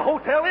sort of a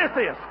hotel is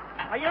this?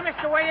 Are you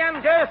Mr.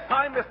 Williams? Yes,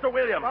 I'm Mr.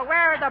 Williams. Well,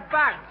 where are the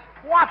bugs?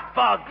 What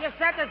bugs? You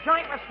said the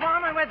joint was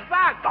swarming with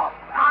bugs. Oh,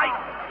 I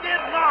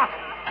did not.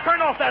 Turn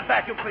off that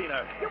vacuum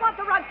cleaner. You want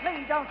the rug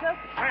clean, don't you?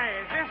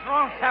 Hey, this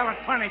won't sell at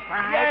 25.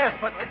 Yes,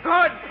 but...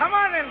 Good. Come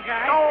on in,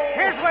 guys. No.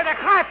 Here's where the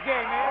crap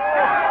game is.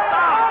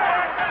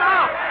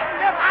 Stop!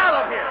 Get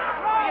out of here!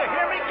 Do you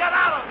hear me? Get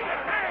out of here!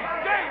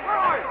 Jane, where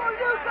are you? Oh,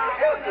 Luke,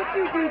 how did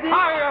you do this?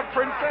 Hiya,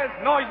 princess.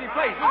 Noisy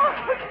place. Oh,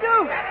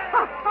 Luke.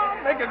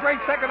 Make a great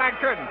second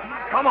act curtain.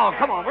 Come on,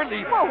 we're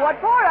leaving. Oh,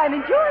 what for? I'm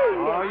enjoying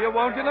it. Oh, you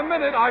won't in a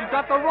minute. I've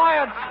got the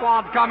riot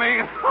squad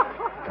coming.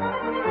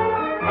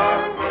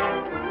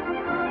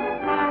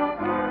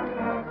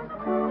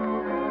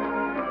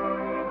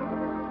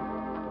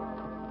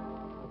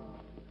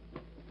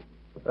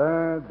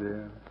 Ah,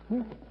 dear.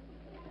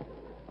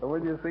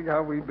 When you think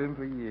how we've been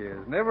for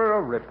years, never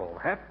a ripple,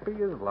 happy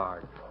as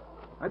larks.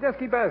 I just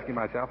keep asking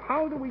myself,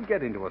 how do we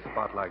get into a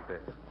spot like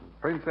this?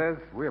 Princess,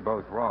 we're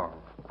both wrong.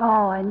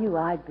 Oh, I knew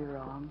I'd be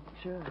wrong.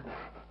 Sure.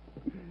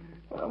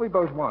 Well, we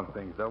both want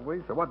things, don't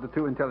we? So what do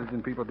two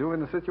intelligent people do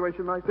in a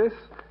situation like this?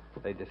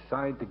 They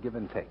decide to give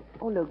and take.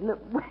 Oh, look,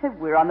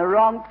 we're on the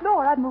wrong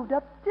floor. I've moved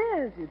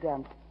upstairs, you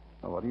dump.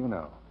 Oh, what do you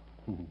know?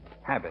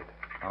 Habit,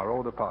 our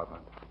old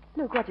apartment.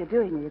 Look, what you're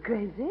doing. Are you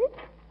crazy?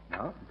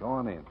 No, go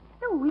on in.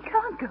 No, we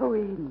can't go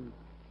in.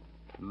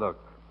 Look.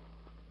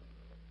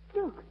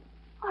 Look,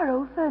 our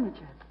old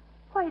furniture.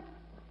 Why, it's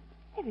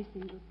every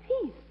single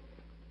piece.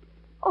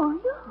 Oh,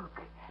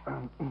 look.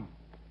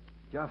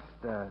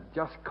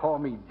 Just call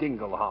me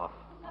Dinglehoff.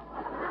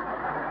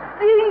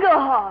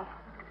 Dinglehoff.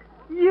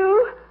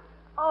 You?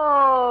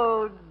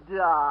 Oh,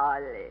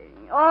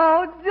 darling.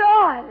 Oh,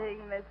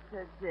 darling,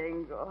 Mr.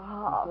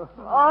 Dinglehoff.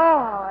 Oh,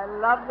 I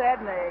love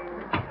that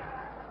name.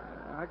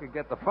 I could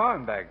get the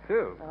farm back,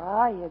 too.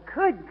 Oh, you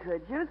could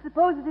you?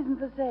 Suppose it isn't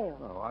for sale.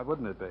 Oh, why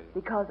wouldn't it be?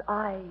 Because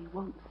I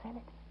won't sell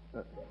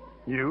it.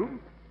 You?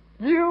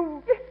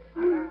 You?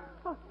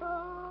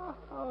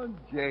 Oh,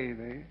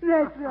 Janie.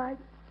 That's right.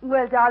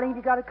 Well, darling, have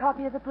you got a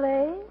copy of the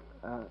play?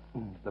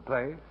 The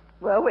play?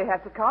 Well, we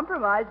have to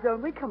compromise,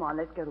 don't we? Come on,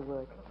 let's go to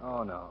work.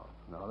 Oh, no,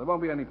 there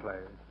won't be any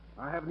plays.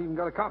 I haven't even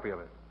got a copy of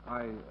it.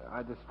 I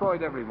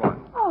destroyed every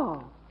one.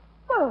 Oh,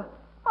 well,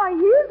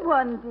 here's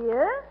one,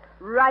 dear.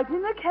 Right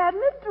in the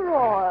cabinet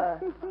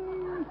drawer.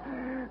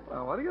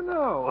 Well, what do you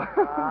know?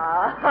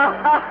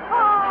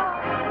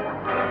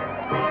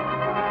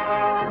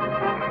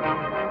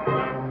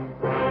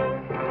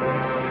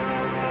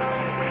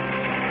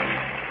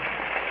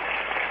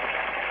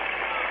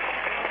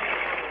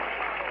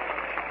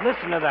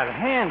 Listen to that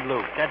hand,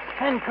 Luke. That's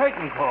 10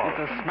 curtain calls.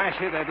 It's a smash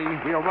hit, Eddie.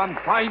 We'll run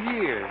 5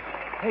 years.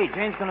 Hey,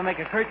 Jane's going to make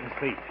a curtain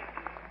speech.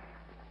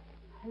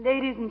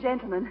 Ladies and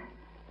gentlemen,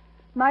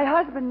 my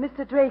husband,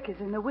 Mr. Drake, is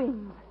in the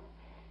wings,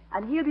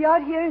 and he'll be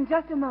out here in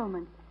just a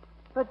moment.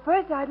 But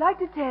first, I'd like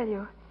to tell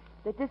you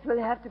that this will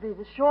have to be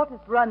the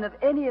shortest run of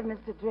any of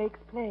Mr. Drake's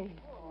plays.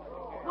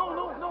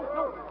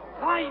 No.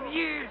 5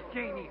 years,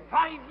 Janie.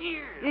 5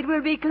 years. It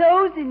will be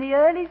closed in the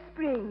early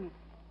spring,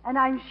 and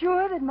I'm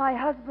sure that my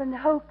husband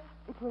hopes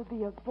it will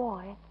be a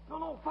boy.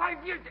 No,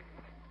 5 years.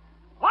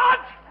 What?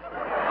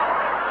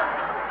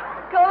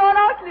 Come on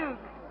out, Luke.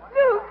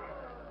 Luke!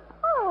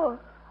 Oh,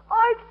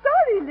 I'm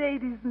sorry,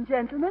 ladies and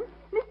gentlemen.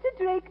 Mr.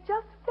 Drake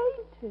just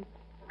fainted.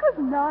 Good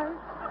night.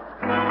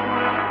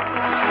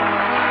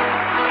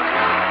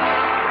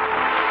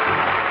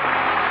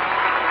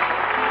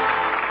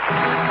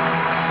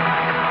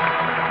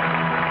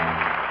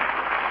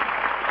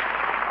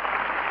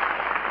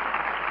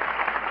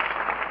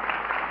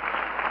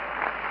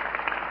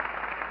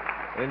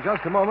 In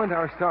just a moment,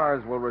 our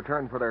stars will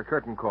return for their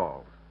curtain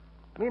calls.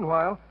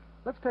 Meanwhile,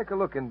 let's take a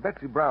look in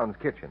Betsy Brown's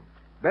kitchen.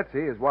 Betsy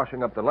is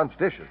washing up the lunch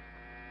dishes.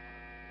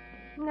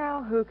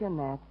 Now, who can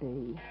that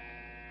be?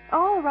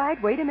 All right,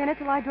 wait a minute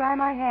till I dry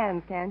my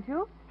hands, can't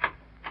you?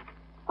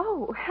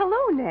 Oh,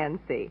 hello,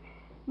 Nancy.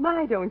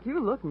 My, don't you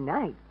look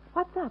nice.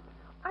 What's up?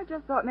 I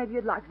just thought maybe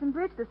you'd like some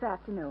bridge this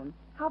afternoon.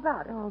 How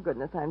about it? Oh,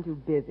 goodness, I'm too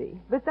busy.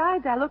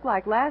 Besides, I look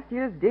like last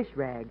year's dish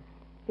rag.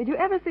 Did you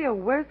ever see a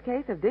worse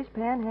case of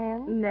dishpan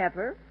hands?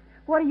 Never.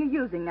 What are you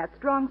using, that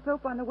strong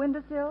soap on the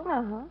windowsill?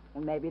 Uh-huh.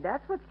 Well, maybe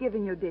that's what's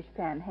giving you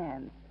dishpan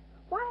hands.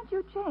 Why don't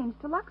you change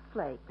to Lux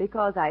Flake?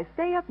 Because I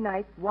stay up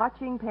nights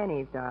watching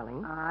pennies,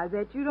 darling. I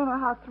bet you don't know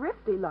how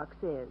thrifty Lux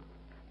is.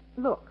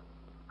 Look,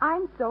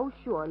 I'm so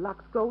sure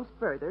Lux goes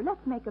further.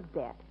 Let's make a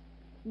bet.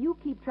 You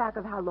keep track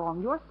of how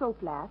long your soap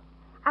lasts.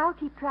 I'll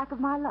keep track of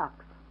my Lux.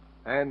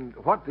 And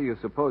what do you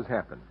suppose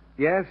happened?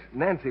 Yes,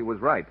 Nancy was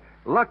right.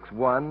 Lux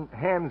won,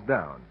 hands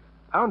down.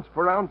 Ounce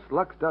for ounce,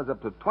 Lux does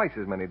up to twice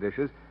as many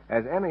dishes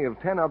as any of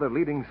 10 other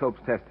leading soaps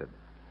tested.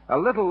 A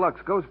little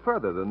Lux goes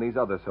further than these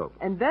other soaps.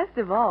 And best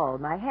of all,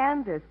 my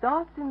hands are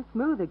soft and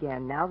smooth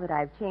again now that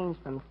I've changed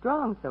from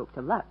strong soap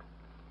to Lux.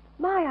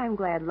 My, I'm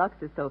glad Lux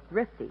is so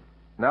thrifty.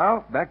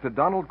 Now, back to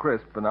Donald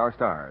Crisp and our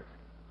stars.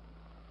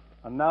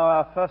 And now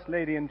our first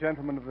lady and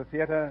gentlemen of the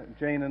theater,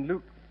 Jane and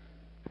Luke,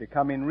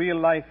 become in real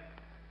life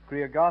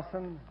Greer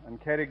Garson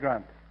and Cary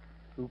Grant,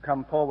 who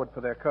come forward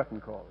for their curtain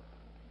calls.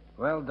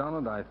 Well,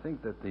 Donald, I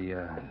think that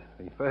the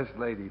First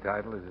Lady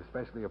title is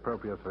especially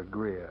appropriate for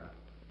Greer.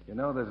 You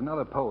know, there's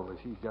another poll that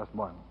she's just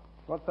won.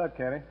 What's that,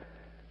 Cary?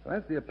 Well,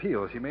 that's the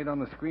appeal she made on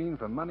the screen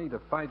for money to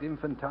fight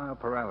infantile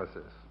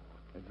paralysis.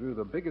 It drew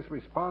the biggest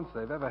response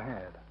they've ever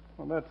had.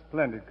 Well, that's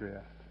splendid,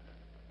 Greer.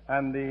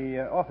 And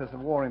the Office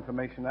of War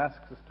Information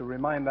asks us to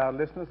remind our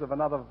listeners of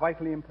another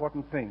vitally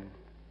important thing,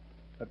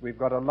 that we've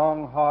got a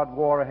long, hard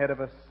war ahead of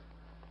us.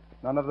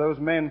 None of those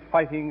men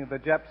fighting the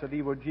Japs at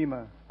Iwo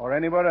Jima or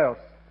anywhere else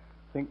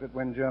think that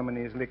when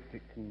Germany is licked,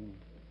 it can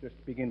just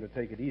begin to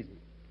take it easy.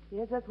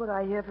 Yes, that's what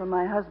I hear from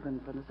my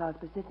husband from the South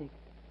Pacific.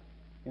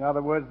 In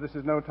other words, this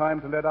is no time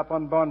to let up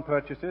on bond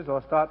purchases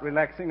or start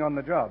relaxing on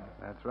the job.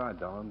 That's right,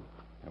 Donald.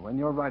 And when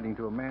you're writing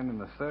to a man in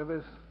the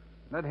service,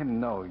 let him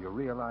know you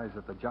realize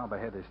that the job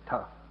ahead is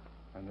tough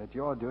and that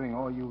you're doing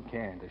all you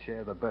can to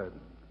share the burden.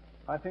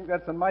 I think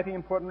that's a mighty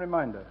important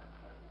reminder.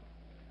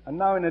 And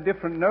now, in a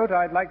different note,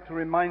 I'd like to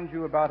remind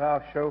you about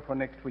our show for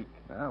next week.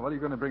 What are you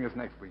going to bring us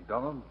next week,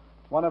 Donald?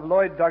 One of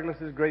Lloyd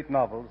Douglas's great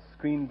novels,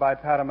 screened by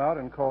Paramount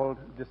and called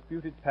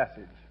Disputed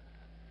Passage.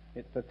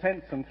 It's the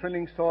tense and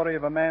thrilling story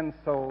of a man's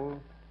soul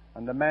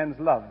and a man's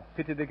love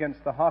pitted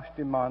against the harsh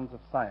demands of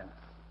science.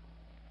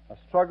 A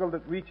struggle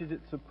that reaches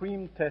its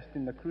supreme test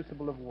in the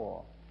crucible of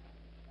war.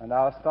 And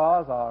our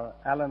stars are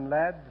Alan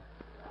Ladd,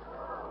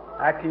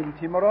 Akim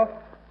Timurov,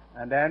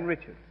 and Ann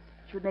Richards.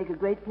 Should make a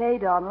great play,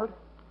 Donald.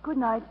 Good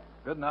night.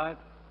 Good night.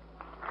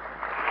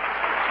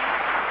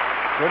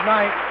 Good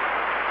night.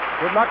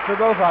 Good luck to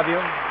both of you.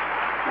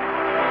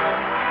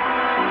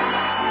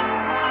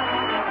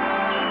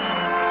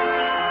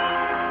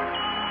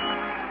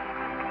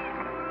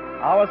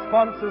 Our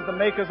sponsors, the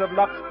makers of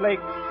Lux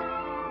Flakes,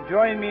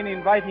 join me in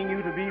inviting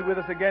you to be with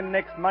us again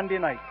next Monday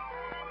night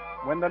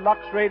when the Lux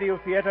Radio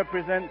Theater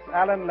presents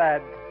Alan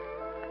Ladd,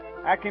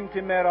 Akim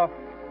Timerov,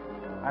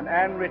 and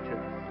Ann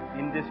Richards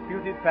in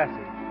Disputed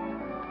Passage.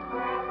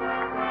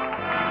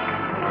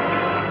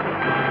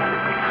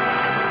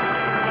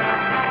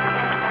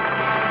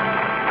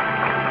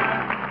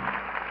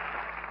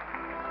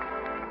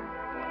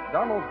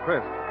 Donald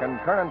Crisp can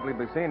currently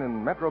be seen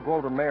in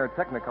Metro-Goldwyn-Mayer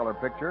Technicolor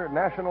picture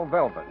National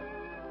Velvet.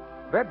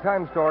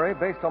 Bedtime Story,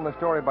 based on the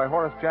story by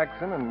Horace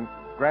Jackson and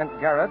Grant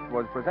Garrett,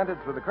 was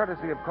presented through the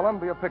courtesy of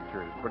Columbia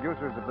Pictures,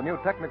 producers of the new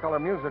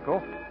Technicolor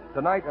musical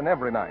Tonight and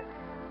Every Night.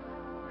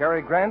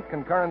 Cary Grant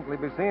can currently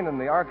be seen in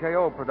the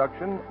RKO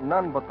production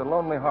None But the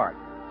Lonely Heart.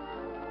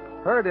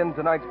 Heard in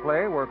tonight's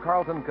play were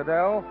Carlton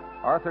Cadell,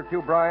 Arthur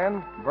Q.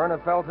 Bryan, Verna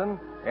Felton,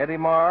 Eddie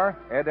Marr,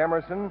 Ed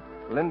Emerson,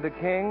 Linda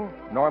King,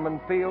 Norman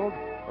Field,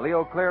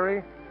 Leo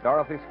Cleary,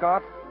 Dorothy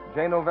Scott,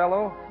 Jay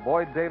Novello,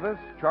 Boyd Davis,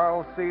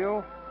 Charles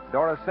Seal,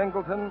 Dora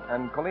Singleton,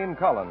 and Colleen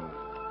Collins.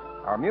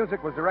 Our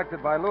music was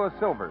directed by Louis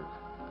Silvers.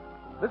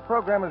 This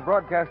program is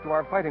broadcast to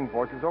our fighting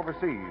forces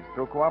overseas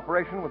through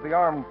cooperation with the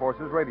Armed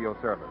Forces Radio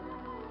Service.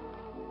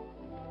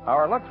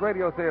 Our Lux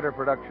Radio Theater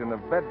production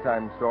of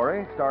Bedtime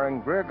Story,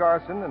 starring Greer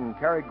Garson and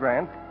Cary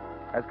Grant,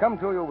 has come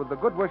to you with the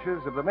good wishes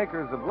of the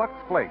makers of Lux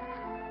Flakes,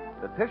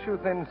 the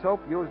tissue-thin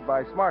soap used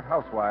by smart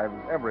housewives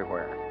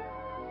everywhere.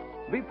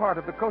 Be part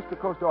of the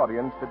coast-to-coast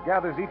audience that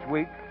gathers each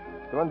week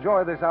to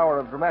enjoy this hour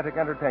of dramatic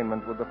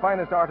entertainment with the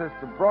finest artists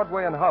of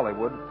Broadway and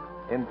Hollywood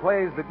in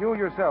plays that you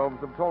yourselves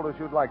have told us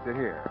you'd like to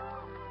hear.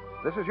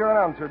 This is your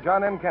announcer,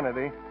 John M.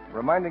 Kennedy,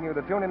 reminding you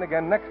to tune in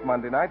again next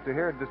Monday night to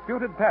hear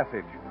Disputed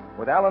Passage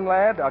with Alan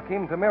Ladd,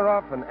 Akim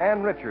Timirov, and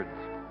Ann Richards.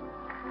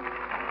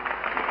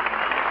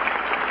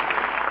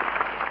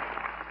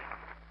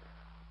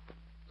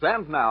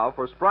 Send now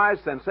for Spry's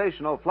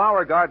sensational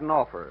flower garden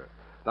offer.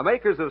 The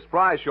makers of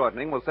Spry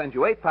Shortening will send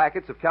you 8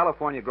 packets of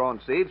California-grown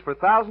seeds for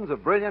thousands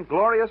of brilliant,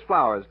 glorious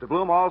flowers to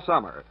bloom all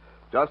summer.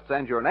 Just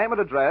send your name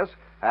and address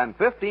and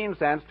 15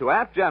 cents to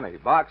Aunt Jenny,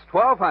 Box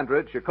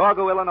 1200,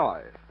 Chicago,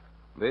 Illinois.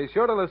 Be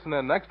sure to listen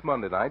in next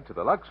Monday night to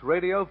the Lux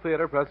Radio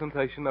Theater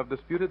presentation of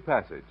Disputed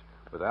Passage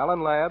with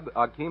Alan Ladd,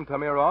 Akim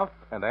Tamirov,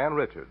 and Ann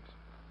Richards.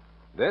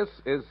 This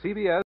is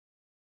CBS.